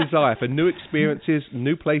constant desire for new experiences,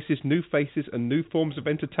 new places, new faces, and new forms of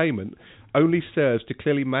entertainment only serves to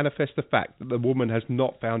clearly manifest the fact that the woman has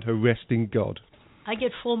not found her rest in God. I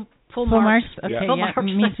get full marks. Okay, Full marks.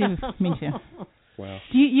 Me too. Wow.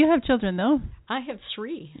 You have children though? I have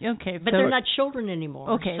 3. Okay, but they're not children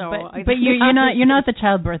anymore. Okay, so but you're not the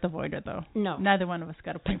childbirth avoider though. No, neither one of us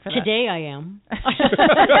got a point for that. Today I am.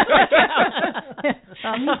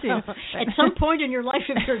 Me too. At some point in your life,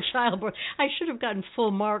 if you're a childbirth, I should have gotten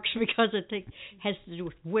full marks because it has to do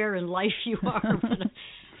with where in life you are. But,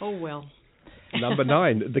 oh well. Number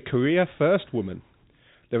 9, the career first woman.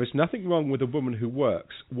 There is nothing wrong with a woman who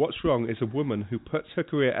works. What's wrong is a woman who puts her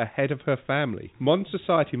career ahead of her family. Modern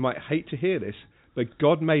society might hate to hear this, but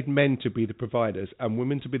God made men to be the providers and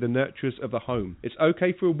women to be the nurturers of the home. It's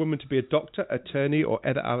okay for a woman to be a doctor, attorney, or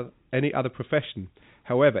any other profession.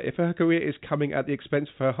 However, if her career is coming at the expense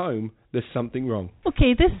of her home, there's something wrong.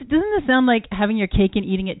 Okay, doesn't this sound like having your cake and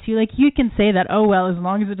eating it too? Like, you can say that, oh, well, as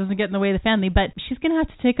long as it doesn't get in the way of the family, but she's going to have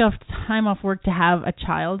to take time off work to have a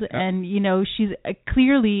child, and, she's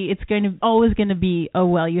clearly, it's always going to be, oh,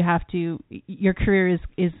 well, your career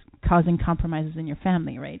is causing compromises in your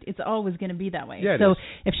family, right? It's always going to be that way. Yeah, so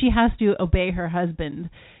if she has to obey her husband,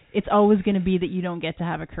 it's always going to be that you don't get to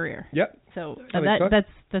have a career. Yep. So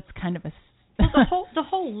that's kind of a... Well, the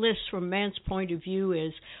whole list from man's point of view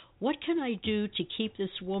is, what can I do to keep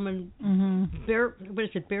this woman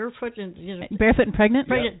barefoot and barefoot and pregnant?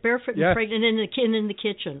 Barefoot and pregnant in the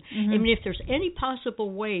kitchen. I mean, if there's any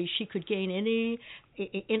possible way she could gain any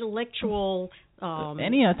intellectual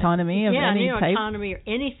any autonomy of any type. Autonomy or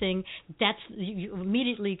anything, you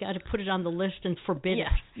immediately got to put it on the list and forbid it.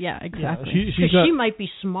 Yeah, exactly. Because she might be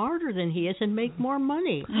smarter than he is and make more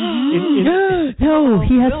money. No,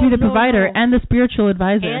 he has to be the provider and the spiritual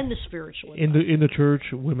advisor. And the spiritual advisor. In the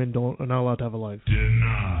church, women are not allowed to have a life.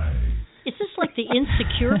 Denied. Is this like the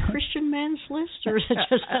insecure Christian man's list, or is it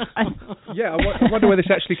just... Yeah, I wonder where this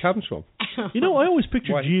actually comes from. I always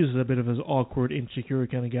pictured Jesus as a bit of an awkward, insecure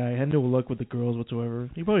kind of guy. Had no luck with the girls whatsoever.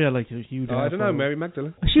 He probably had like a huge... I don't know, Mary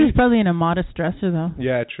Magdalene. She was probably in a modest dresser, though.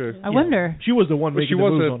 Yeah, true. I wonder. She was the one making the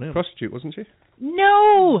moves on him. She was a prostitute, wasn't she?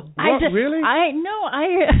 No! Really? Okay,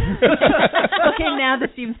 now the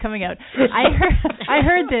steam's coming out. I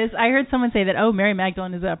heard this. I heard someone say that, Mary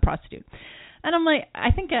Magdalene is a prostitute. And I'm like,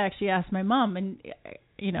 I think I actually asked my mom, and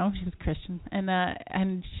she's a Christian,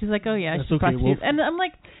 and she's like, oh yeah, That's she's a okay, prostitute, and I'm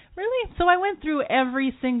like, really? So I went through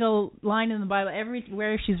every single line in the Bible,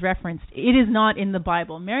 everywhere she's referenced. It is not in the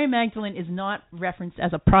Bible. Mary Magdalene is not referenced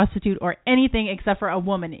as a prostitute or anything except for a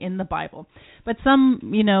woman in the Bible. But some,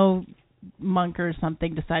 monk or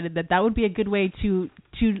something decided that would be a good way to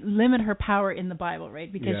limit her power in the Bible,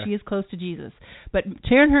 right? Because she is close to Jesus. But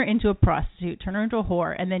turn her into a prostitute, turn her into a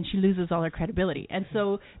whore, and then she loses all her credibility. And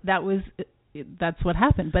so that's what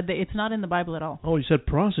happened. But it's not in the Bible at all. Oh, you said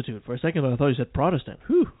prostitute. For a second, I thought you said Protestant.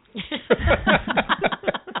 Whew.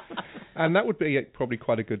 And that would be probably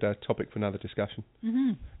quite a good topic for another discussion.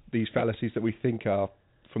 Mm-hmm. These fallacies that we think are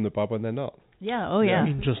from the Bible and they're not. Yeah, oh yeah. I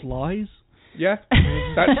mean, just lies? Yeah,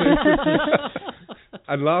 that's it.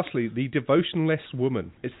 And lastly, the devotionless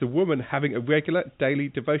woman. It's the woman having a regular daily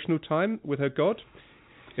devotional time with her God.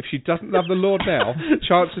 If she doesn't love the Lord now,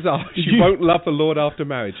 chances are she won't love the Lord after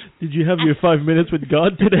marriage. Did you have your 5 minutes with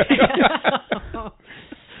God today?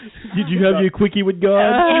 Did you have your quickie with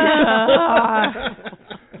God?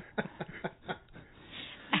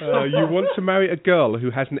 You want to marry a girl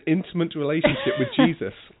who has an intimate relationship with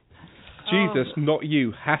Jesus. Jesus, not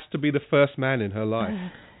you, has to be the first man in her life.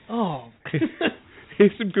 Oh.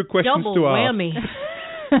 Here's some good questions Double to ask. whammy.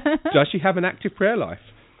 Does she have an active prayer life?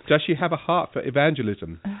 Does she have a heart for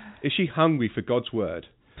evangelism? Is she hungry for God's word?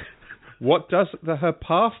 What does her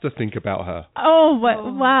pastor think about her? Oh,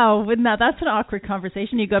 wow. Now, that's an awkward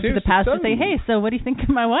conversation. You go up to the pastor and say, hey, so what do you think of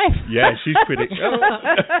my wife? Yeah, she's pretty... she's so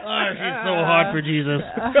hot for Jesus.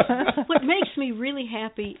 What makes me really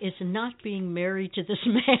happy is not being married to this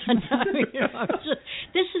man. I mean,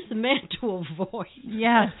 this is the man to avoid.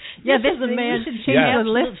 Yeah. This is the man the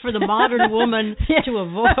list for the modern woman to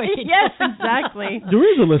avoid. Yes, exactly.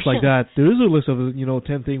 There is a list like that. There is a list of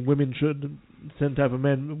 10 things women should... 10 type of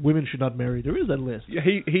men women should not marry. There is that list. Yeah,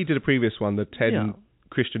 he did a previous one, the 10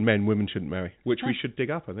 Christian men women shouldn't marry, which we should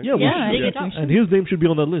dig up, I think. Yeah, dig it up. And his name should be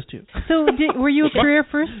on that list too. So, were you a career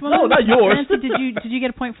first woman? No, not yours. Nancy, did you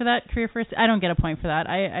get a point for that, career first? I don't get a point for that.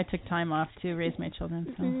 I took time off to raise my children.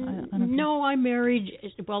 So I don't No, I married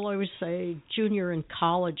while I was a junior in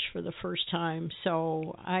college for the first time,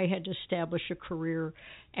 so I had to establish a career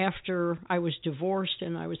after I was divorced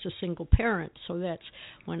and I was a single parent. So that's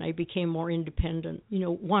when I became more independent.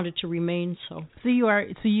 Wanted to remain so. So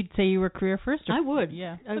you'd say you were career first? I would.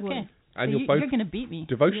 Yeah, I would. And so you're both going to beat me.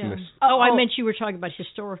 Devotionalists. Yeah. Oh, I meant you were talking about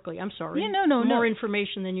historically. I'm sorry. Yeah, no. More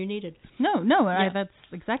information than you needed. No. Yeah. That's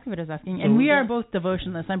exactly what I was asking. And we are both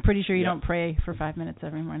devotionalists. I'm pretty sure you don't pray for 5 minutes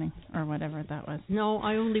every morning or whatever that was. No,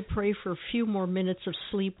 I only pray for a few more minutes of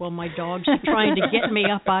sleep while my dogs are trying to get me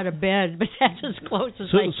up out of bed. But that's as close as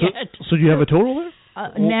I get. So do you have a total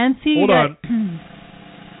there? Nancy. Hold on.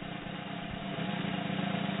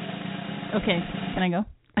 Okay. Can I go?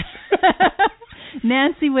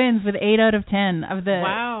 Nancy wins with 8 out of 10 of the.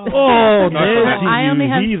 Wow. Oh, Nancy, I only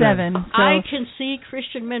have 7. So. I can see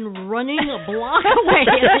Christian men running a block away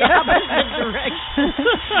in the opposite direction.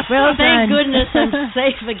 Well thank done. goodness I'm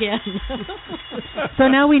safe again. So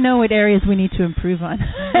now we know what areas we need to improve on.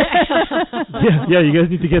 yeah, you guys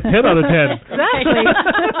need to get 10 out of 10. Exactly.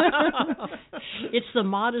 It's the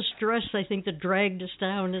modest dress, I think, that dragged us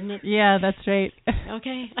down, isn't it? Yeah, that's right.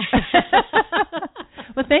 Okay.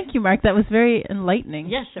 Well, thank you, Mark. That was very enlightening.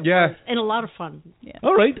 Yes, it was. And a lot of fun. Yeah.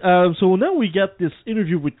 All right. So now we got this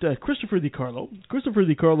interview with Christopher DiCarlo. Christopher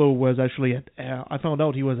DiCarlo was actually at, I found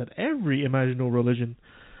out he was at every Imagine No Religion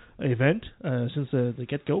event since the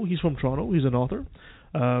get-go. He's from Toronto. He's an author.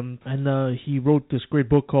 And he wrote this great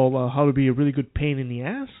book called How to Be a Really Good Pain in the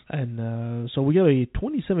Ass. And so we got a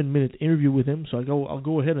 27-minute interview with him. So I'll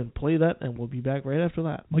go ahead and play that, and we'll be back right after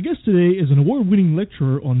that. My guest today is an award-winning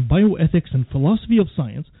lecturer on bioethics and philosophy of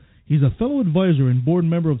science. He's a fellow advisor and board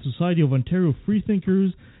member of Society of Ontario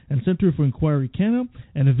Freethinkers and Centre for Inquiry Canada,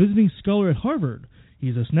 and a visiting scholar at Harvard.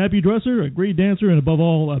 He's a snappy dresser, a great dancer, and above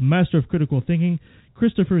all, a master of critical thinking.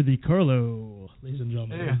 Christopher DiCarlo, ladies and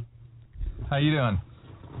gentlemen. Hey. How you doing?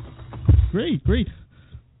 Great.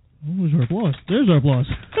 Oh, there's our applause. There's our applause.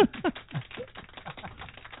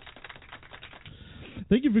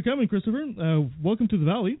 Thank you for coming, Christopher. Welcome to the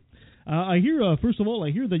Valley. I hear, first of all,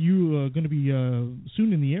 that you are going to be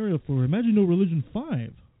soon in the area for Imagine No Religion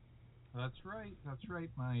 5. That's right.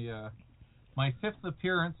 My fifth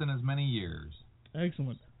appearance in as many years.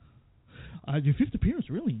 Excellent. Your fifth appearance,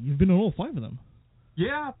 really? You've been on all 5 of them.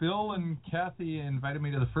 Yeah, Bill and Kathy invited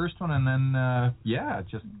me to the first one, and then,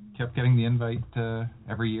 just kept getting the invite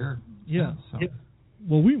every year. Yeah. So. Yeah.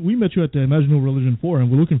 Well, we met you at Imagine No Religion 4, and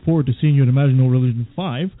we're looking forward to seeing you at Imagine No Religion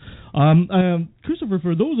 5. Christopher,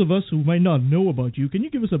 for those of us who might not know about you, can you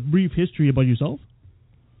give us a brief history about yourself?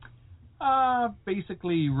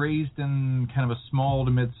 Basically raised in kind of a small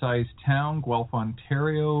to mid-sized town, Guelph,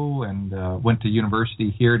 Ontario, and went to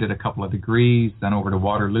university here, did a couple of degrees, then over to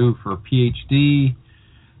Waterloo for a PhD,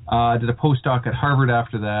 did a postdoc at Harvard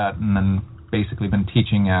after that, and then basically been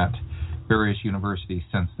teaching at various universities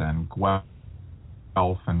since then,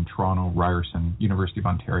 Guelph and Toronto, Ryerson, University of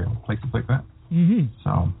Ontario, places like that. Mm-hmm.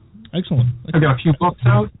 So, excellent. I've got a few books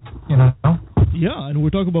out, you know. Yeah, and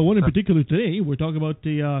we're talking about one in particular today. We're talking about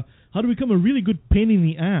the how to become a really good pain in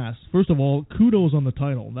the ass. First of all, kudos on the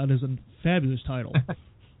title. That is a fabulous title.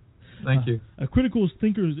 Thank you. A critical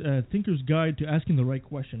thinker's guide to asking the right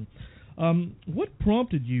question. What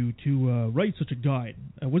prompted you to write such a guide?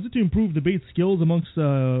 Was it to improve debate skills amongst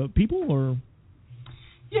people, or?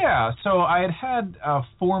 Yeah, so I had a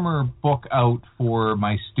former book out for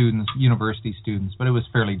my students, university students, but it was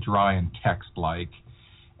fairly dry and text-like.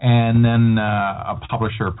 And then a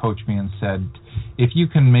publisher approached me and said, if you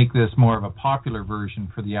can make this more of a popular version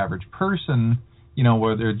for the average person, you know,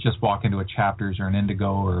 where they just walk into a Chapters or an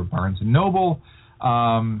Indigo or a Barnes & Noble,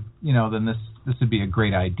 you know, then this would be a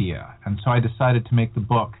great idea. And so I decided to make the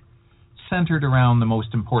book centered around the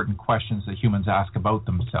most important questions that humans ask about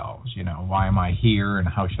themselves. You know, why am I here, and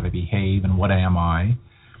how should I behave, and what am I?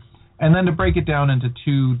 And then to break it down into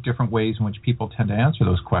two different ways in which people tend to answer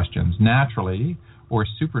those questions, naturally or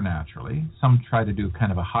supernaturally. Some try to do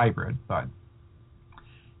kind of a hybrid, but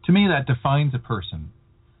to me that defines a person.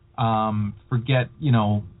 Forget,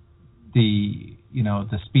 the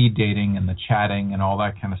speed dating and the chatting and all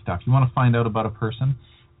that kind of stuff. You want to find out about a person,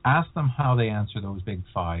 ask them how they answer those big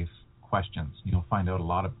 5 questions. You'll find out a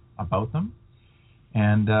lot about them.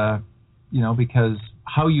 And, because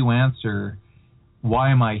how you answer,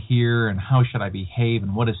 why am I here, and how should I behave,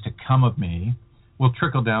 and what is to come of me, will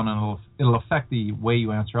trickle down, and it'll affect the way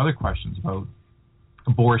you answer other questions about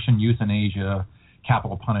abortion, euthanasia,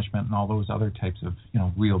 capital punishment, and all those other types of,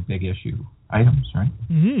 real big issue items, right?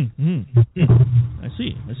 Mm-hmm. I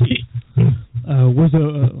see.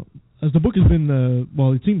 As the book has been,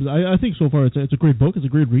 it seems, I think so far it's a great book. It's a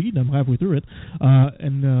great read. I'm halfway through it.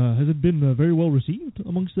 And has it been very well received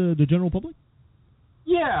amongst the general public?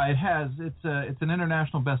 Yeah, it has. It's an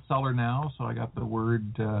international bestseller now, so I got the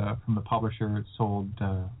word from the publisher. It's sold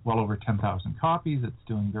well over 10,000 copies. It's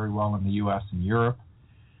doing very well in the U.S. and Europe.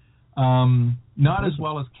 Not as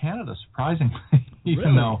well as Canada, surprisingly,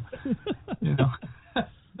 even though,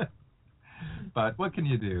 but what can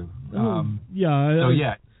you do?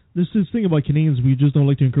 This thing about Canadians, we just don't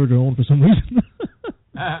like to encourage our own for some reason.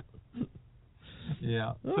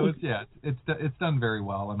 Yeah. So it's done very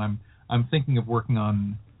well, and I'm thinking of working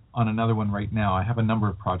on another one right now. I have a number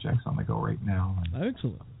of projects on the go right now.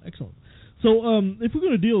 Excellent. So if we're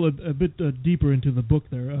going to deal a bit deeper into the book,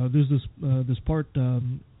 there's this part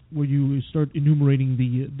where you start enumerating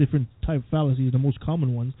the different type of fallacies, the most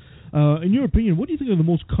common ones. In your opinion, what do you think are the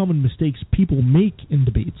most common mistakes people make in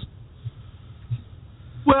debates?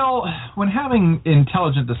 Well, when having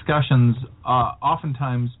intelligent discussions,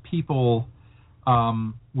 oftentimes people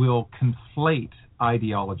will conflate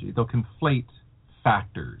ideology. They'll conflate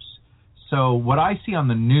factors. So what I see on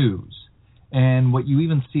the news, and what you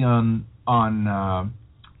even see on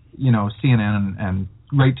CNN and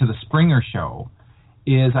right to the Springer show,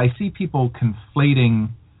 is I see people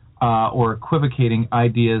conflating or equivocating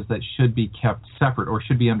ideas that should be kept separate or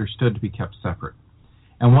should be understood to be kept separate.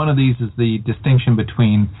 And one of these is the distinction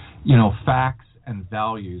between, facts and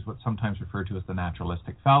values, what's sometimes referred to as the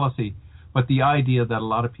naturalistic fallacy. But the idea that a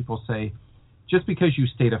lot of people say, just because you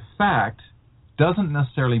state a fact doesn't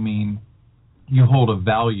necessarily mean you hold a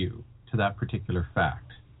value to that particular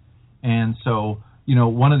fact. And so,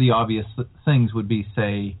 one of the obvious things would be,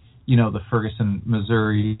 say, the Ferguson,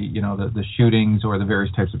 Missouri, the shootings or the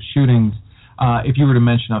various types of shootings. If you were to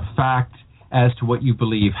mention a fact as to what you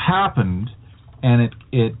believe happened, and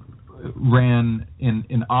it ran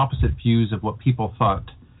in opposite views of what people thought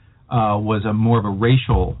was a more of a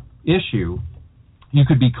racial issue, you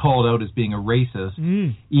could be called out as being a racist,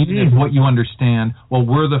 even if what you understand,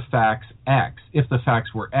 were the facts X? If the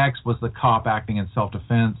facts were X, was the cop acting in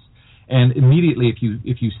self-defense? And immediately,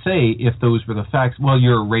 if you say, if those were the facts,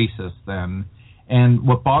 you're a racist then. And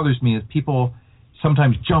what bothers me is people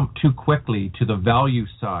sometimes jump too quickly to the value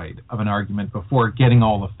side of an argument before getting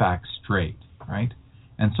all the facts straight, right?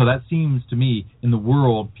 And so that seems to me, in the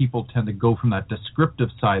world, people tend to go from that descriptive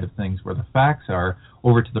side of things where the facts are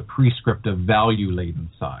over to the prescriptive value-laden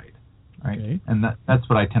side, right? Okay. And that's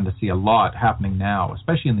what I tend to see a lot happening now,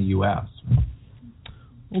 especially in the U.S.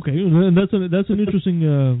 Okay, and that's an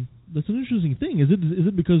interesting that's an interesting thing. Is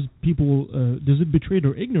it because people does it betray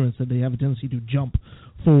their ignorance that they have a tendency to jump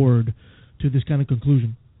forward to this kind of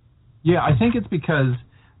conclusion? Yeah, I think it's because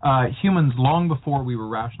humans, long before we were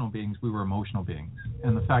rational beings, we were emotional beings.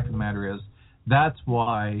 And the fact of the matter is, that's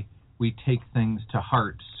why we take things to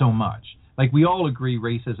heart so much. Like, we all agree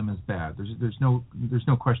racism is bad. There's no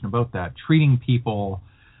question about that. Treating people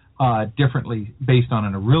differently based on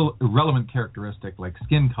an irrelevant characteristic like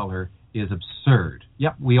skin color is absurd.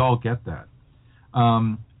 Yep, we all get that.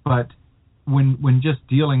 But when just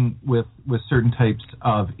dealing with certain types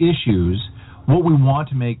of issues, what we want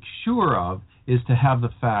to make sure of is to have the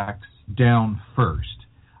facts down first.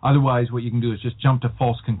 Otherwise, what you can do is just jump to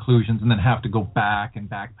false conclusions and then have to go back and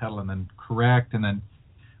backpedal and then correct and then,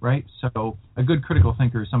 right? So a good critical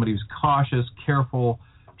thinker is somebody who's cautious, careful,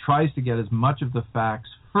 tries to get as much of the facts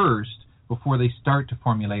first before they start to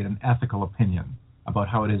formulate an ethical opinion about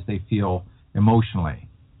how it is they feel emotionally.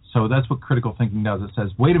 So that's what critical thinking does. It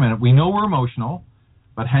says, wait a minute, we know we're emotional,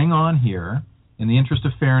 but hang on here. In the interest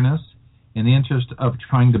of fairness, in the interest of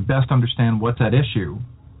trying to best understand what's at issue,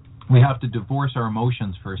 we have to divorce our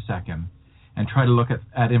emotions for a second and try to look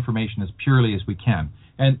at information as purely as we can.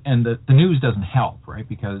 And the news doesn't help, right?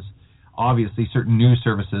 Because obviously certain news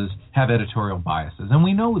services have editorial biases, and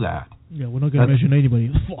we know that. Yeah, we're not going to mention anybody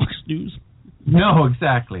in Fox News. No,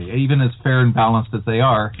 exactly. Even as fair and balanced as they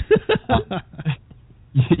are,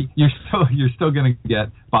 you're still going to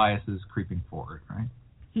get biases creeping forward, right?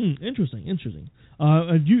 Interesting.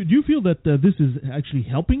 Do you feel that this is actually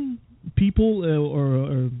helping people,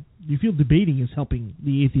 or do you feel debating is helping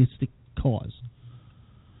the atheistic cause?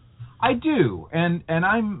 I do, and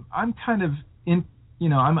I'm kind of in.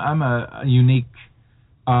 I'm a unique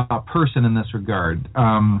person in this regard.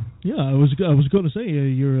 Yeah, I was going to say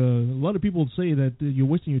you're. A lot of people say that you're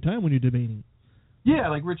wasting your time when you're debating. Yeah,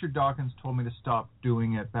 like Richard Dawkins told me to stop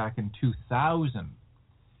doing it back in 2000.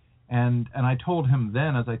 And I told him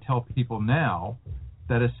then, as I tell people now,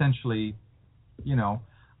 that essentially,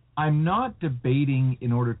 I'm not debating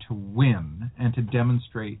in order to win and to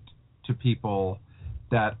demonstrate to people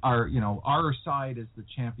that our side is the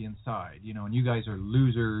champion side, and you guys are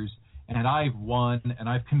losers, and I've won, and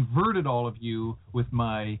I've converted all of you with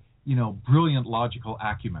my, brilliant logical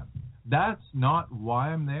acumen. That's not why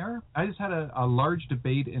I'm there. I just had a large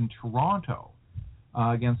debate in Toronto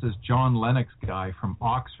against this John Lennox guy from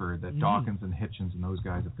Oxford that Dawkins and Hitchens and those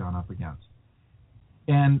guys have gone up against.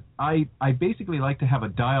 And I basically like to have a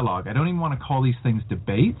dialogue. I don't even want to call these things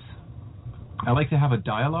debates. I like to have a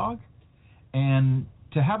dialogue. And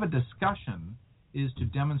to have a discussion is to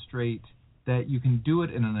demonstrate that you can do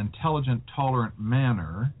it in an intelligent, tolerant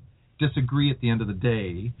manner, disagree at the end of the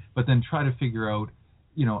day, but then try to figure out,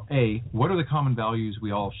 what are the common values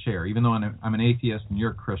we all share? Even though I'm an atheist and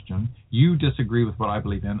you're a Christian, you disagree with what I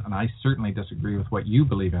believe in, and I certainly disagree with what you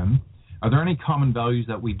believe in. Are there any common values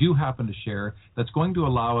that we do happen to share that's going to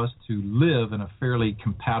allow us to live in a fairly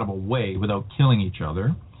compatible way without killing each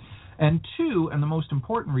other? And two, and the most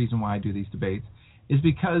important reason why I do these debates, is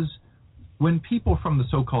because when people from the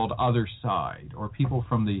so-called other side, or people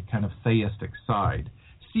from the kind of theistic side,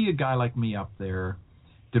 see a guy like me up there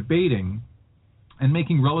debating and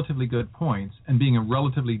making relatively good points and being a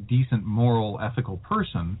relatively decent, moral, ethical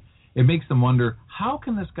person, it makes them wonder, how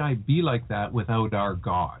can this guy be like that without our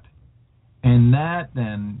God? And that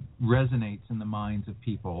then resonates in the minds of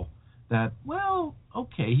people that, well,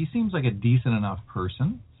 okay, he seems like a decent enough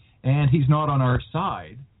person, and he's not on our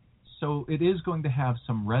side, so it is going to have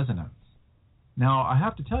some resonance. Now, I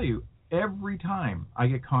have to tell you, every time I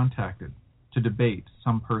get contacted to debate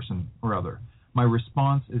some person or other, my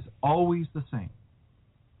response is always the same.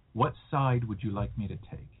 What side would you like me to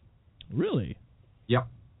take? Really? Yep.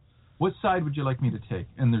 What side would you like me to take?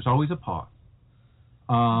 And there's always a pause.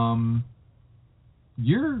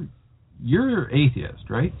 You're atheist,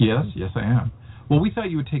 right? Yes, I am. Well, we thought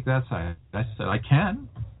you would take that side. I said, I can,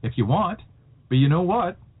 if you want. But you know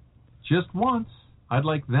what? Just once, I'd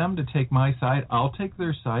like them to take my side. I'll take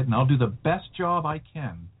their side, and I'll do the best job I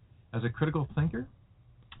can as a critical thinker.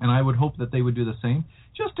 And I would hope that they would do the same,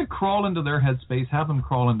 just to crawl into their headspace, have them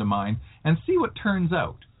crawl into mine, and see what turns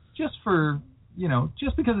out. Just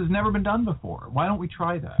because it's never been done before. Why don't we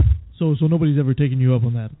try that? So nobody's ever taken you up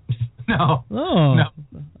on that? No. Oh. No.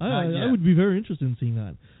 I would be very interested in seeing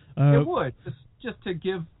that. It would. Just to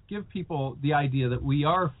give people the idea that we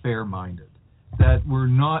are fair-minded, that we're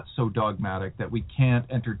not so dogmatic that we can't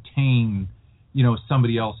entertain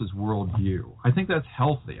somebody else's worldview. I think that's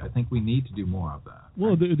healthy. I think we need to do more of that.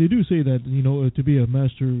 Well, they do say that, to be a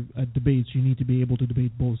master at debates, you need to be able to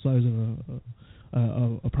debate both sides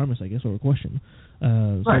a premise, I guess, or a question.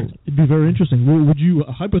 Right. So it'd be very interesting. Would you,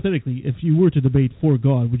 hypothetically, if you were to debate for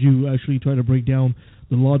God, would you actually try to break down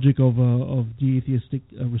the logic of the atheistic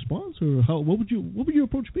response, or what would your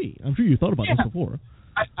approach be? I'm sure you thought about this before.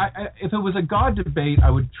 If it was a God debate, I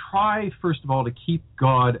would try first of all to keep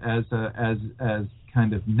God as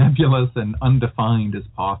kind of nebulous and undefined as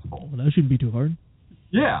possible. Well, that shouldn't be too hard.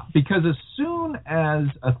 Yeah, because as soon as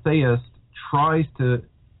a theist tries to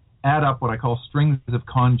add up what I call strings of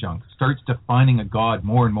conjuncts, starts defining a God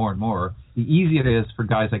more and more and more, the easier it is for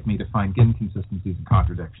guys like me to find inconsistencies and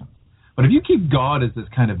contradictions. But if you keep God as this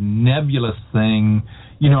kind of nebulous thing,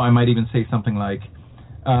 I might even say something like,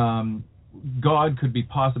 God could be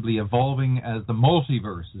possibly evolving as the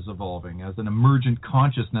multiverse is evolving, as an emergent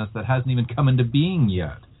consciousness that hasn't even come into being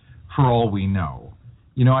yet, for all we know.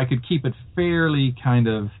 I could keep it fairly kind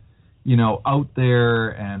of, out there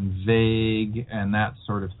and vague and that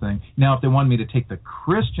sort of thing. Now, if they wanted me to take the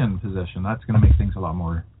Christian position, that's going to make things a lot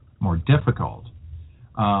more difficult,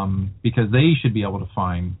 because they should be able to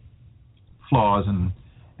find flaws and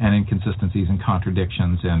inconsistencies and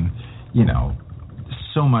contradictions, and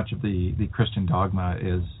so much of the Christian dogma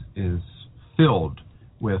is filled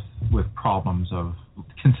with problems of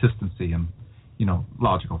consistency and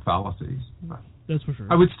logical fallacies. But that's for sure.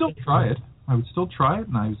 I would still try it.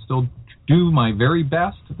 And I would still do my very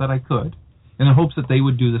best that I could, in the hopes that they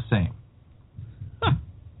would do the same.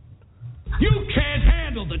 You can't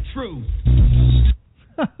handle the truth.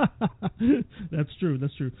 That's true.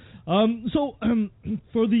 So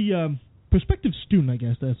for the prospective student, I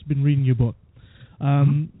guess, that's been reading your book,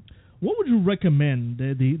 what would you recommend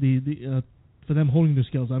for them honing their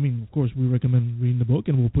skills? I mean, of course, we recommend reading the book,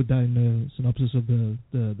 and we'll put that in the synopsis of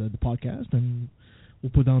the podcast, and we'll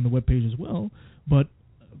put that on the webpage as well. But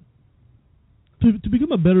to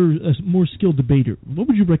become a more skilled debater, what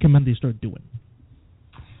would you recommend they start doing?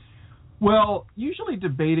 Well, usually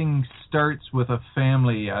debating starts with a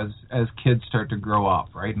family as kids start to grow up,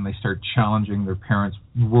 right? And they start challenging their parents'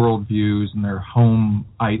 worldviews and their home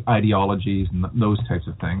ideologies and those types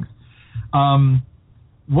of things.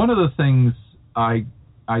 One of the things I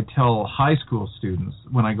tell high school students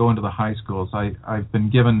when I go into the high schools, I've been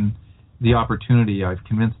given the opportunity, I've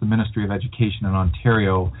convinced the Ministry of Education in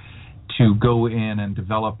Ontario to go in and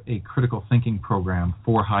develop a critical thinking program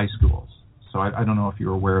for high schools. So I don't know if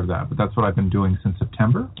you're aware of that, but that's what I've been doing since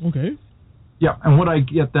September. Okay. Yeah, and what I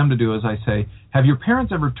get them to do is I say, have your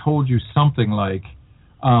parents ever told you something like,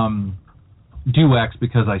 do X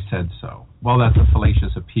because I said so? Well, that's a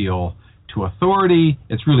fallacious appeal to authority.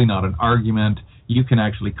 It's really not an argument. You can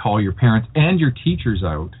actually call your parents and your teachers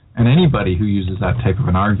out, and anybody who uses that type of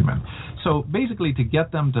an argument. So basically to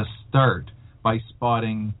get them to start by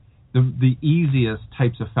spotting the easiest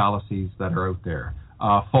types of fallacies that are out there.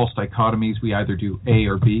 False dichotomies, we either do A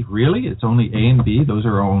or B. Really? It's only A and B? Those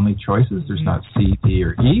are our only choices? There's not C, D,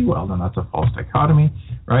 or E? Well, then that's a false dichotomy,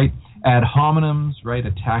 right? Ad hominems, right?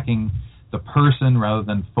 Attacking the person rather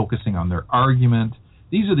than focusing on their argument.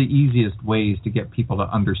 These are the easiest ways to get people to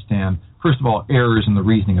understand, first of all, errors in the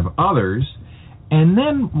reasoning of others. And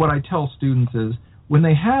then what I tell students is, when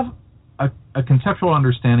they have a conceptual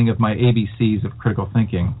understanding of my ABCs of critical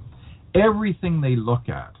thinking, everything they look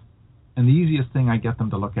at, and the easiest thing I get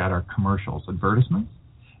them to look at are commercials, advertisements.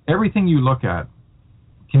 Everything you look at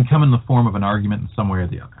can come in the form of an argument in some way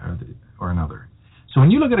or another. So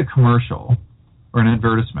when you look at a commercial or an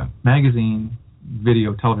advertisement, magazine,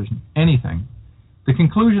 video, television, anything, the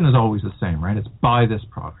conclusion is always the same, right? It's buy this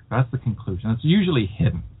product. That's the conclusion. It's usually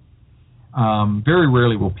hidden. Very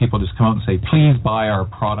rarely will people just come out and say, please buy our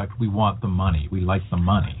product. We want the money. We like the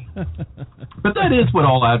money. But that is what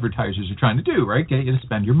all advertisers are trying to do, right? Get you to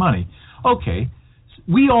spend your money. Okay,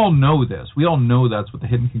 we all know this. We all know that's what the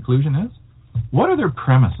hidden conclusion is. What are their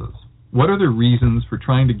premises? What are their reasons for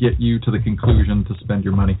trying to get you to the conclusion to spend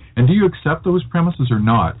your money? And do you accept those premises or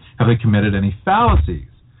not? Have they committed any fallacies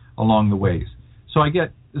along the ways? So I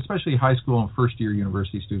get, especially high school and first-year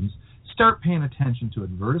university students, start paying attention to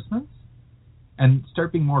advertisements and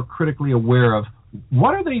start being more critically aware of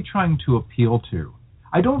what are they trying to appeal to.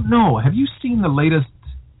 I don't know. Have you seen the latest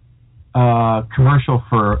commercial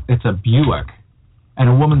for, it's a Buick, and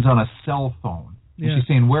a woman's on a cell phone, and she's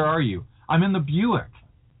saying, where are you? I'm in the Buick.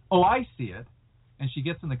 Oh, I see it. And she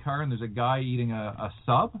gets in the car, and there's a guy eating a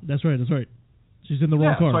sub. That's right. She's in the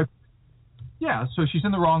wrong car. So she's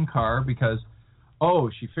in the wrong car because,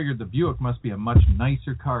 she figured the Buick must be a much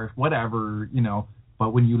nicer car, whatever,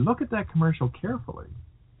 But when you look at that commercial carefully,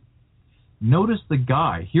 notice the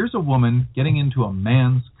guy. Here's a woman getting into a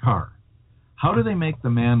man's car. How do they make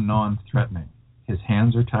the man non-threatening? His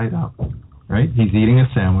hands are tied up, right? He's eating a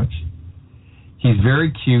sandwich. He's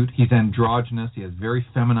very cute. He's androgynous. He has very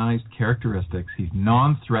feminized characteristics. He's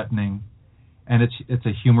non-threatening, and it's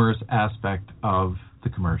a humorous aspect of the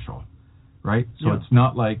commercial, right? So it's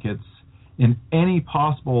not like it's in any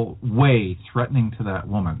possible way threatening to that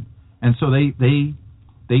woman. And so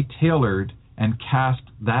they tailored and cast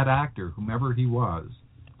that actor, whomever he was,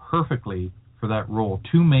 perfectly for that role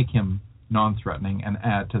to make him non-threatening and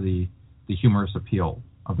add to the humorous appeal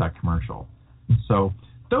of that commercial. So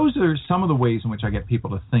those are some of the ways in which I get people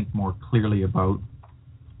to think more clearly about,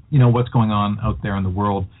 what's going on out there in the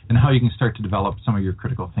world and how you can start to develop some of your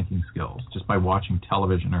critical thinking skills just by watching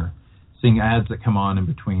television or seeing ads that come on in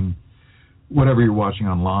between whatever you're watching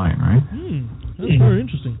online, right? That's very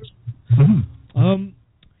interesting.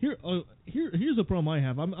 Here's a problem I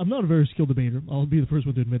have. I'm not a very skilled debater. I'll be the first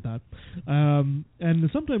one to admit that. And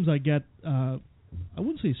sometimes I get I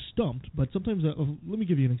wouldn't say stumped, but sometimes let me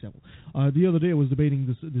give you an example. The other day I was debating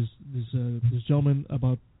this gentleman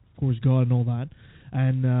about, of course, God and all that,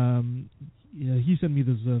 and he sent me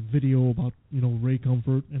this video about Ray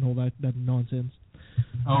Comfort and all that nonsense.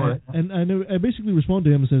 And I basically respond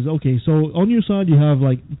to him and says, okay, so on your side you have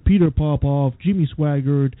like Peter Popoff, Jimmy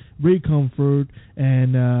Swaggart, Ray Comfort,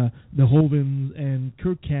 and the Hovens and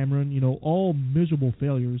Kirk Cameron, all miserable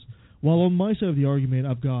failures. While on my side of the argument,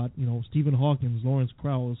 I've got Stephen Hawkins, Lawrence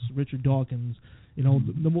Krauss, Richard Dawkins, Neil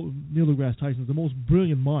deGrasse Tyson, the most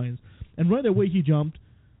brilliant minds. And right away he jumped,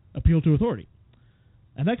 appeal to authority,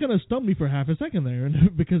 and that kind of stumped me for half a second there,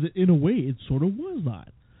 because in a way it sort of was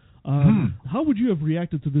that. How would you have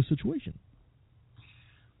reacted to this situation?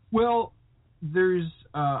 Well, there's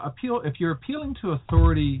appeal. If you're appealing to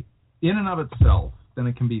authority in and of itself, then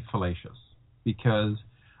it can be fallacious, because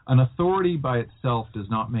an authority by itself does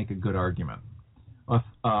not make a good argument.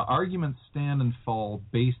 Arguments stand and fall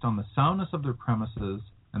based on the soundness of their premises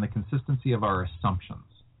and the consistency of our assumptions.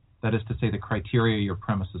 That is to say, the criteria your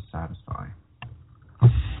premises satisfy.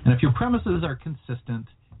 And if your premises are consistent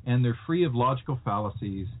and they're free of logical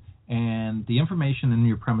fallacies, and the information in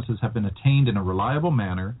your premises have been attained in a reliable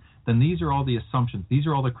manner, then these are all the assumptions. These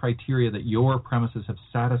are all the criteria that your premises have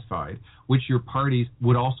satisfied, which your parties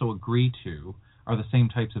would also agree to are the same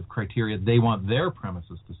types of criteria they want their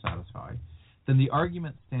premises to satisfy. Then the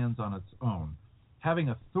argument stands on its own. Having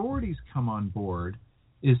authorities come on board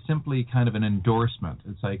is simply kind of an endorsement.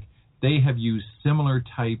 It's like they have used similar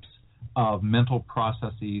types of mental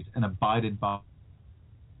processes and abided by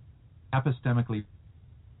epistemically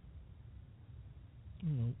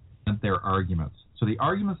their arguments. So the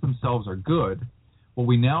arguments themselves are good. What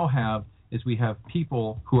we now have is we have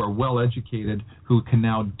people who are well educated who can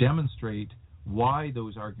now demonstrate why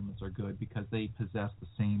those arguments are good, because they possess the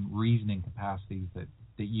same reasoning capacities that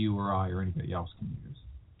you or I or anybody else can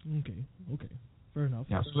use. Okay. Fair enough.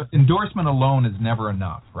 Yeah, so endorsement alone is never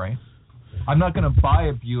enough, right? I'm not going to buy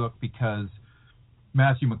a Buick because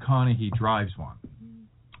Matthew McConaughey drives one,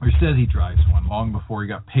 or says he drives one long before he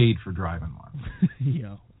got paid for driving one.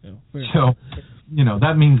 Yeah, fair so, enough.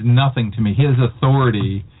 That means nothing to me. His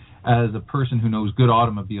authority as a person who knows good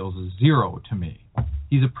automobiles is zero to me.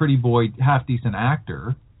 He's a pretty boy, half-decent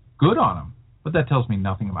actor. Good on him. But that tells me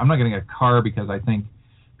nothing. I'm not getting a car because I think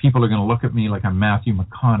people are going to look at me like I'm Matthew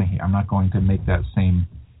McConaughey. I'm not going to make that same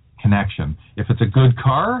connection. If it's a good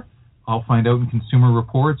car, I'll find out in Consumer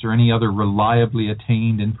Reports or any other reliably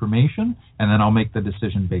attained information, and then I'll make the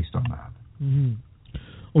decision based on that. Mm-hmm.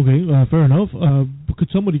 Okay, fair enough. Could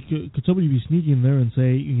somebody be sneaky in there and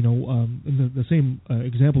say, in the same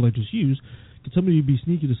example I just used, could somebody be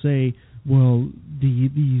sneaky to say, well,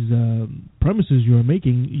 these premises you are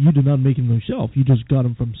making, you did not make them yourself. You just got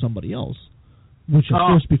them from somebody else, which of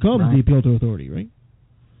course becomes the appeal to authority,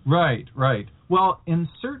 right? Right. Well, in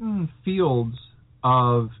certain fields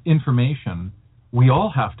of information, we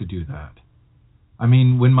all have to do that. I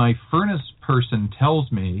mean, when my furnace person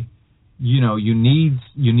tells me, you need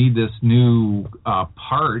this new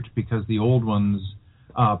part because the old one's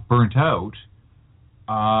burnt out,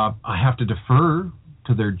 I have to defer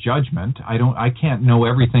to their judgment. I can't know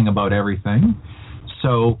everything about everything.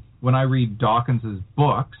 So when I read Dawkins's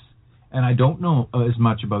books, and I don't know as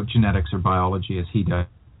much about genetics or biology as he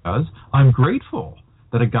does, I'm grateful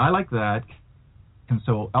that a guy like that can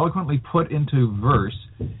so eloquently put into verse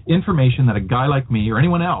information that a guy like me or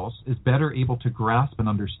anyone else is better able to grasp and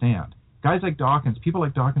understand. Guys like Dawkins, people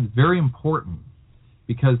like Dawkins, very important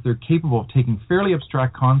because they're capable of taking fairly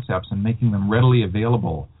abstract concepts and making them readily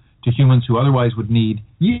available to humans who otherwise would need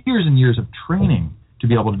years and years of training to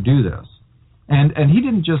be able to do this. And he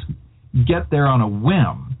didn't just get there on a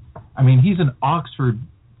whim. I mean, he's an Oxford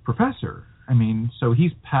professor. I mean, so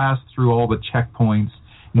he's passed through all the checkpoints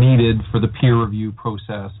needed for the peer review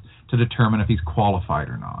process to determine if he's qualified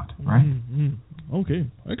or not, right? Mm-hmm. Okay,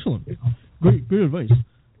 excellent. Great advice.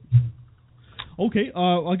 Okay,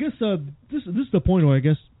 I guess this is the point where I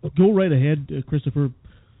guess go right ahead, Christopher.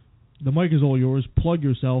 The mic is all yours. Plug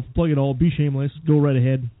yourself. Plug it all. Be shameless. Go right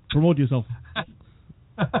ahead. Promote yourself.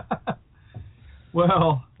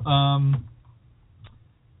 Well,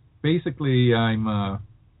 basically,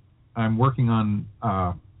 I'm working on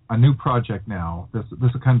a new project now. This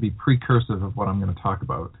will kind of be precursive of what I'm going to talk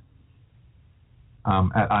about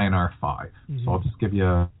at INR 5. Mm-hmm. So I'll just give you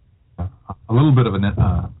a little bit of a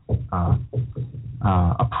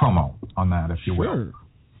promo on that, if you will. Sure.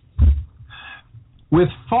 With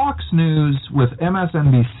Fox News, with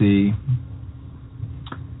MSNBC,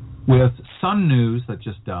 with Sun News that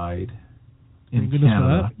just died in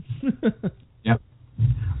Canada. Yep.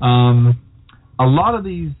 A lot of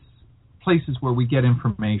these places where we get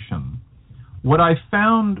information, what I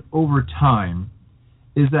found over time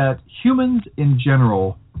is that humans in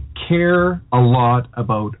general care a lot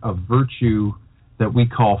about a virtue that we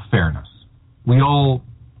call fairness. We all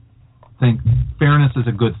think fairness is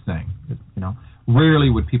a good thing. Rarely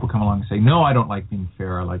would people come along and say, no, I don't like being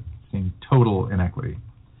fair, I like seeing total inequity.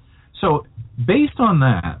 So based on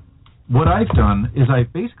that, what I've done is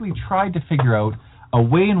I've basically tried to figure out a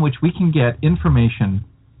way in which we can get information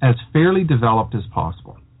as fairly developed as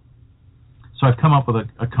possible. So I've come up with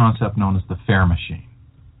a concept known as the FAIR machine.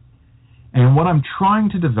 And what I'm trying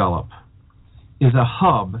to develop is a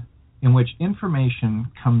hub in which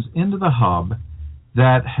information comes into the hub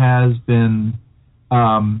that has been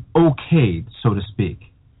okayed, so to speak,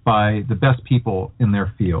 by the best people in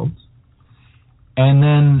their fields. And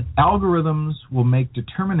then algorithms will make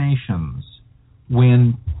determinations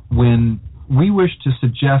when we wish to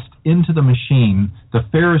suggest into the machine the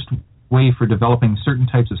fairest way for developing certain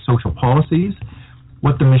types of social policies.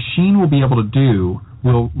 What the machine will be able to do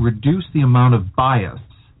will reduce the amount of bias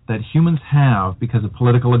that humans have because of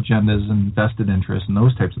political agendas and vested interests and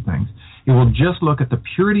those types of things. It will just look at the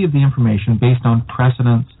purity of the information based on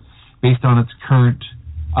precedents, based on its current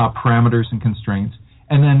parameters and constraints,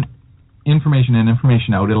 and then information in,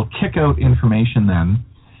 information out. It'll kick out information then,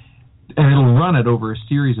 and it'll run it over a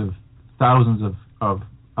series of thousands of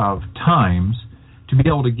times to be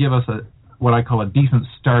able to give us what I call a decent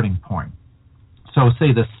starting point. So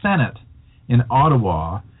say the Senate in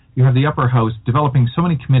Ottawa, you have the upper house developing so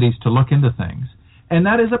many committees to look into things. And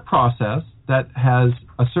that is a process that has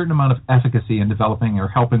a certain amount of efficacy in developing or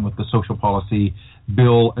helping with the social policy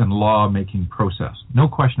bill and law making process. No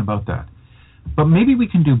question about that. But maybe we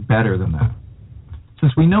can do better than that.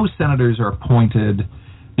 Since we know senators are appointed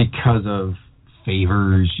because of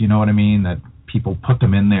favors, you know what I mean, that people put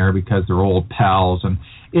them in there because they're old pals, and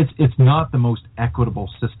it's not the most equitable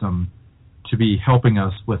system to be helping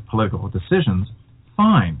us with political decisions.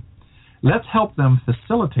 Fine. Let's help them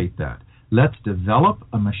facilitate that. Let's develop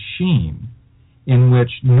a machine in which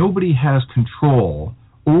nobody has control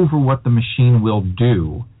over what the machine will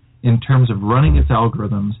do in terms of running its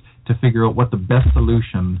algorithms to figure out what the best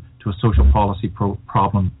solution to a social policy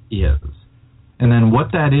problem is. And then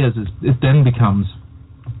what that is it then becomes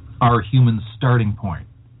our human starting point.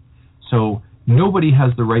 So nobody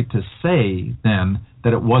has the right to say then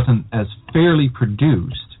that it wasn't as fairly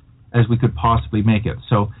produced as we could possibly make it.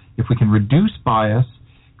 So if we can reduce bias,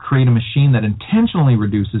 create a machine that intentionally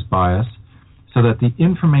reduces bias so that the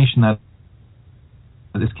information that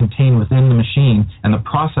is contained within the machine and the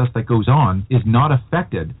process that goes on is not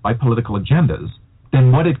affected by political agendas,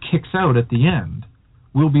 then what it kicks out at the end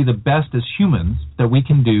will be the best as humans that we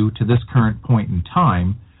can do to this current point in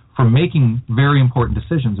time for making very important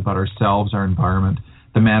decisions about ourselves, our environment,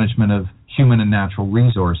 the management of human and natural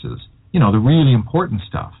resources, the really important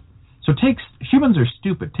stuff. So humans are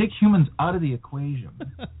stupid. Take humans out of the equation,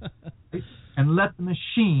 right? And let the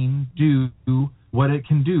machine do what it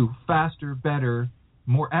can do faster, better,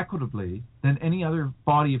 more equitably than any other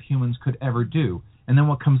body of humans could ever do. And then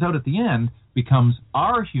what comes out at the end becomes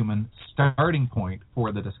our human starting point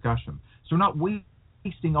for the discussion. So we're not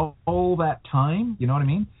wasting all that time, you know what I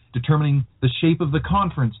mean, determining the shape of the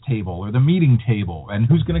conference table or the meeting table and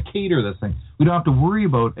who's going to cater this thing. We don't have to worry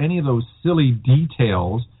about any of those silly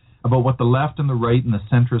details about what the left and the right and the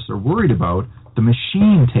centrists are worried about. The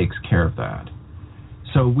machine takes care of that.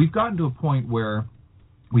 So we've gotten to a point where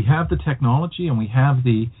we have the technology and we have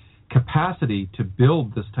the capacity to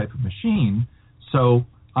build this type of machine. So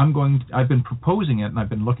I've been proposing it, and I've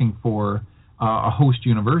been looking for a host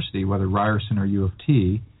university, whether Ryerson or U of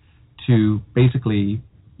T, to basically,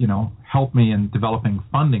 help me in developing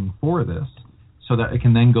funding for this, so that it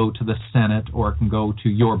can then go to the Senate, or it can go to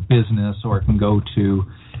your business, or it can go to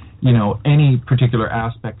any particular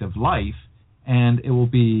aspect of life, and it will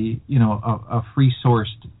be, a free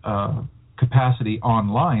sourced capacity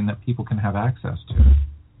online that people can have access to.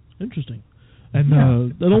 Interesting. And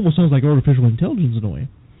that almost sounds like artificial intelligence in a way.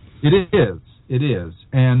 It is,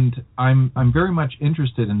 and I'm very much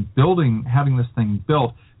interested in having this thing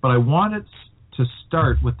built, but I want it to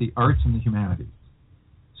start with the arts and the humanities.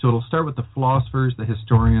 So it'll start with the philosophers, the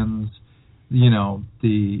historians,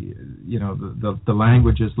 the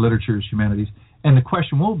languages, literatures, humanities, and the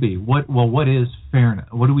question will be, what is fairness?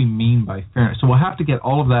 What do we mean by fairness? So we'll have to get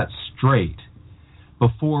all of that straight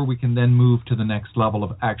before we can then move to the next level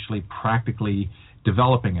of actually practically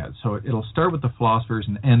developing it. So it'll start with the philosophers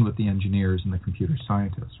and end with the engineers and the computer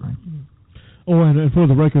scientists, right? Oh, and for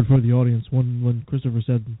the record, for the audience, when Christopher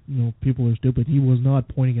said, people are stupid, he was not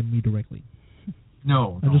pointing at me directly.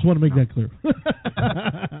 No. I just want to make that clear.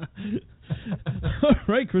 All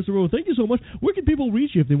right, Christopher, well, thank you so much. Where can people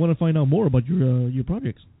reach you if they want to find out more about your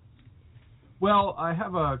projects? Well, I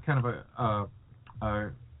have a kind of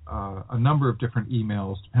a number of different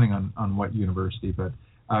emails, depending on what university, but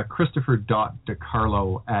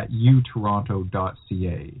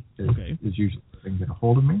christopher.DiCarlo@utoronto.ca is usually they can get a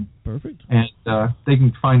hold of me. Perfect. And they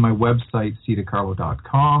can find my website,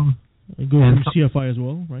 cdicarlo.com. And go to CFI as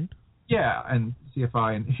well, right? Yeah, and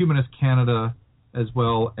CFI and Humanist Canada as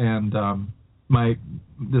well. And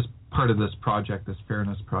this part of this project, this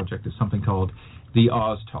fairness project, is something called the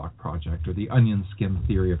OzTalk Project, or the Onion Skin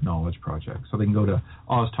Theory of Knowledge Project. So they can go to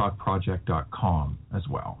oztalkproject.com as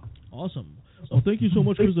well. Awesome. Well, thank you so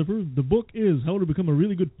much, Christopher. The book is How to Become a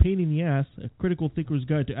Really Good Pain in the Ass, a critical thinker's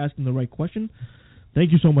guide to asking the right question.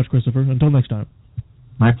 Thank you so much, Christopher. Until next time.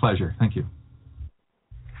 My pleasure. Thank you.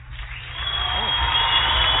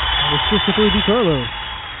 It's Christopher DiCarlo.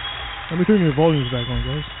 Let me turn your volumes back on,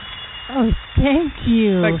 guys. Oh, thank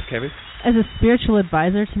you. Thanks, Kevin. As a spiritual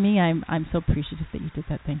advisor to me, I'm so appreciative that you did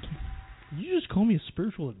that. Thank you. Did you just call me a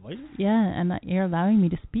spiritual advisor? Yeah, and that you're allowing me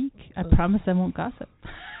to speak. I promise I won't gossip.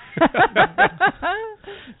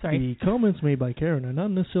 Sorry. The comments made by Karen are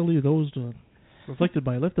not necessarily those reflected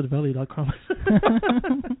by leftofthevalley.com.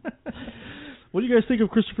 What do you guys think of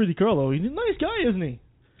Christopher DiCarlo? He's a nice guy, isn't he?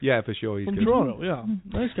 Yeah, for sure. He's from good. Toronto, yeah.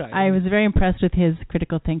 Nice guy. I was very impressed with his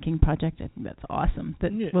critical thinking project. I think that's awesome.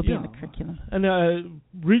 That will be in the curriculum. And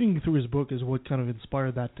reading through his book is what kind of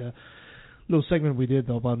inspired that little segment we did,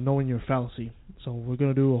 though, about knowing your fallacy. So we're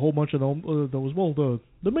going to do a whole bunch of those, well,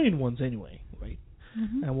 the main ones anyway, right?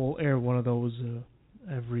 Mm-hmm. And we'll air one of those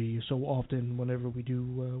every so often whenever we do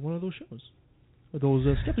one of those shows.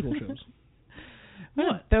 Those skeptical shows.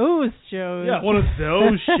 One of those shows. Yeah, one of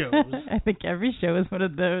those shows. I think every show is one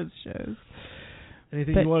of those shows.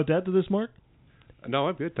 Anything you want to add to this, Mark? No,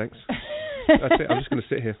 I'm good, thanks. That's it. I'm just going to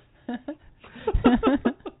sit here.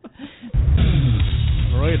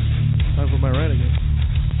 All right. Time for my rant again.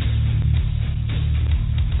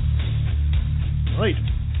 All right.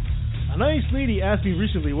 A nice lady asked me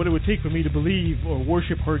recently what it would take for me to believe or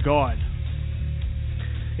worship her God.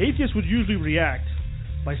 Atheists would usually react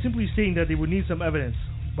by simply stating that they would need some evidence,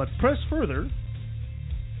 but press further,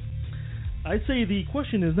 I'd say the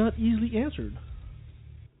question is not easily answered.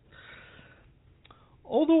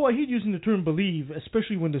 Although I hate using the term believe,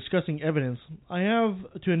 especially when discussing evidence, I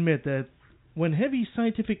have to admit that when heavy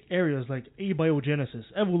scientific areas like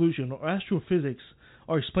abiogenesis, evolution, or astrophysics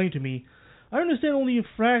are explained to me, I understand only a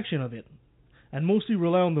fraction of it, and mostly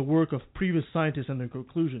rely on the work of previous scientists and their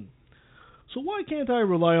conclusion. So why can't I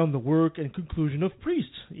rely on the work and conclusion of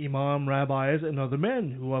priests, imam, rabbis, and other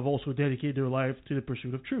men who have also dedicated their life to the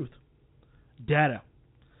pursuit of truth? Data.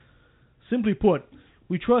 Simply put,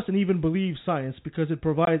 we trust and even believe science because it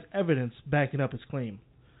provides evidence backing up its claim.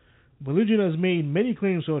 Religion has made many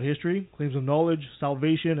claims throughout history, claims of knowledge,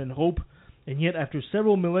 salvation, and hope, and yet after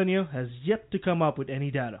several millennia has yet to come up with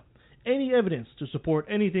any data, any evidence to support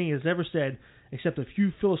anything it has ever said except a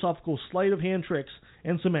few philosophical sleight-of-hand tricks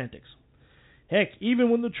and semantics. Heck, even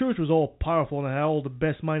when the church was all powerful and had all the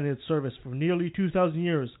best mind in its service for nearly 2,000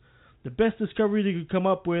 years, the best discovery they could come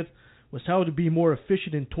up with was how to be more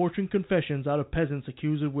efficient in torturing confessions out of peasants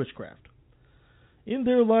accused of witchcraft. In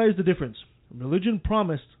there lies the difference. Religion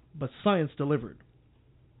promised, but science delivered.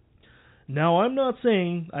 Now, I'm not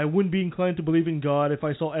saying I wouldn't be inclined to believe in God if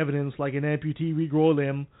I saw evidence like an amputee regrow a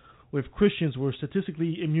limb, or if Christians were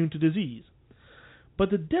statistically immune to disease. But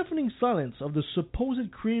the deafening silence of the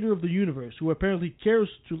supposed creator of the universe, who apparently cares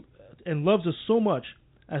to and loves us so much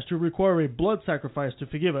as to require a blood sacrifice to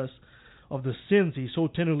forgive us of the sins he so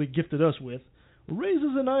tenderly gifted us with,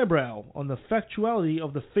 raises an eyebrow on the factuality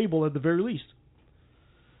of the fable at the very least.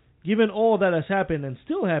 Given all that has happened and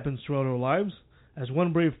still happens throughout our lives, As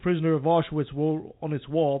one brave prisoner of Auschwitz wrote on its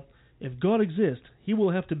wall, if God exists, he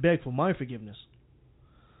will have to beg for my forgiveness.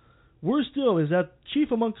 Worse still is that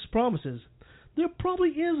chief amongst promises, there probably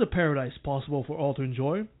is a paradise possible for all to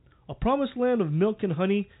enjoy, a promised land of milk and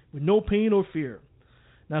honey with no pain or fear.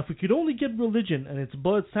 Now, if we could only get religion and its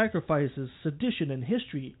blood sacrifices, sedition, and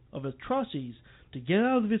history of atrocities to get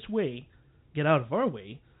out of our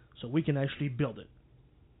way, so we can actually build it.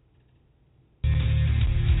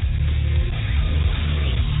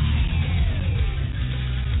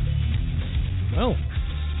 Well,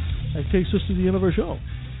 that takes us to the end of our show.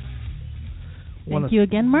 Thank you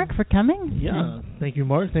again, Mark, for coming. Yeah, thank you,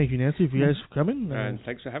 Mark. Thank you, Nancy, for you guys for coming. And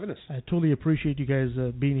thanks for having us. I totally appreciate you guys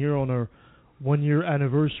being here on our 1-year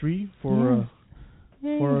anniversary for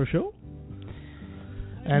our show.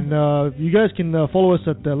 And you guys can follow us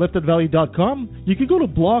at liftatvalley.com. You can go to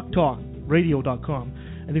blogtalkradio.com.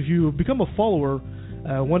 And if you become a follower,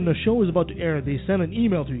 when the show is about to air, they send an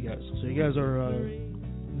email to you guys. So you guys are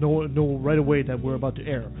know right away that we're about to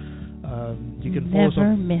air. You can follow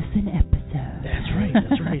Never miss an episode.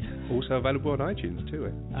 That's right. Also available on iTunes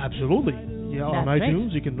too, Absolutely. Yeah, on iTunes.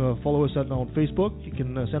 Right. You can follow us on Facebook. You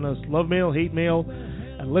can send us love mail, hate mail,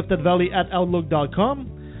 at liftatvalley@outlook.com.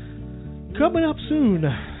 Coming up soon,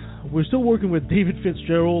 we're still working with David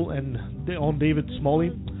Fitzgerald and on David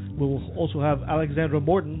Smalley. We'll also have Alexandra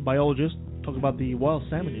Morton, biologist, talk about the wild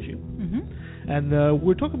salmon issue. Mm-hmm. And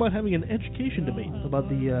we're talking about having an education debate about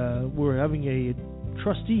we're having a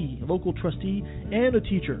local trustee, and a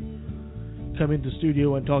teacher come into the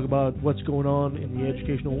studio and talk about what's going on in the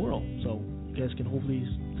educational world. So you guys can hopefully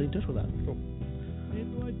stay in touch with that. Cool.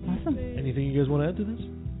 Awesome. Anything you guys want to add to this?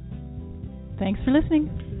 Thanks for listening.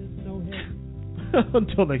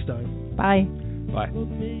 Until next time. Bye. Bye.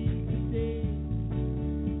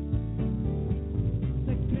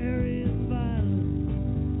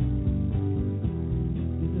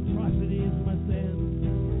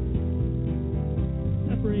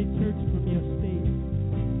 Church from your state.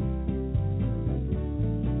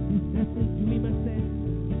 To me, my son,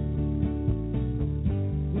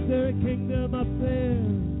 is there a kingdom up there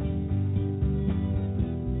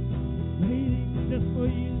waiting just for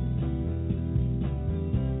you?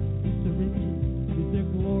 Is there riches? Is there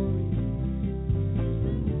glory?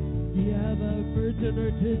 Do you have a virgin or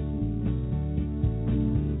just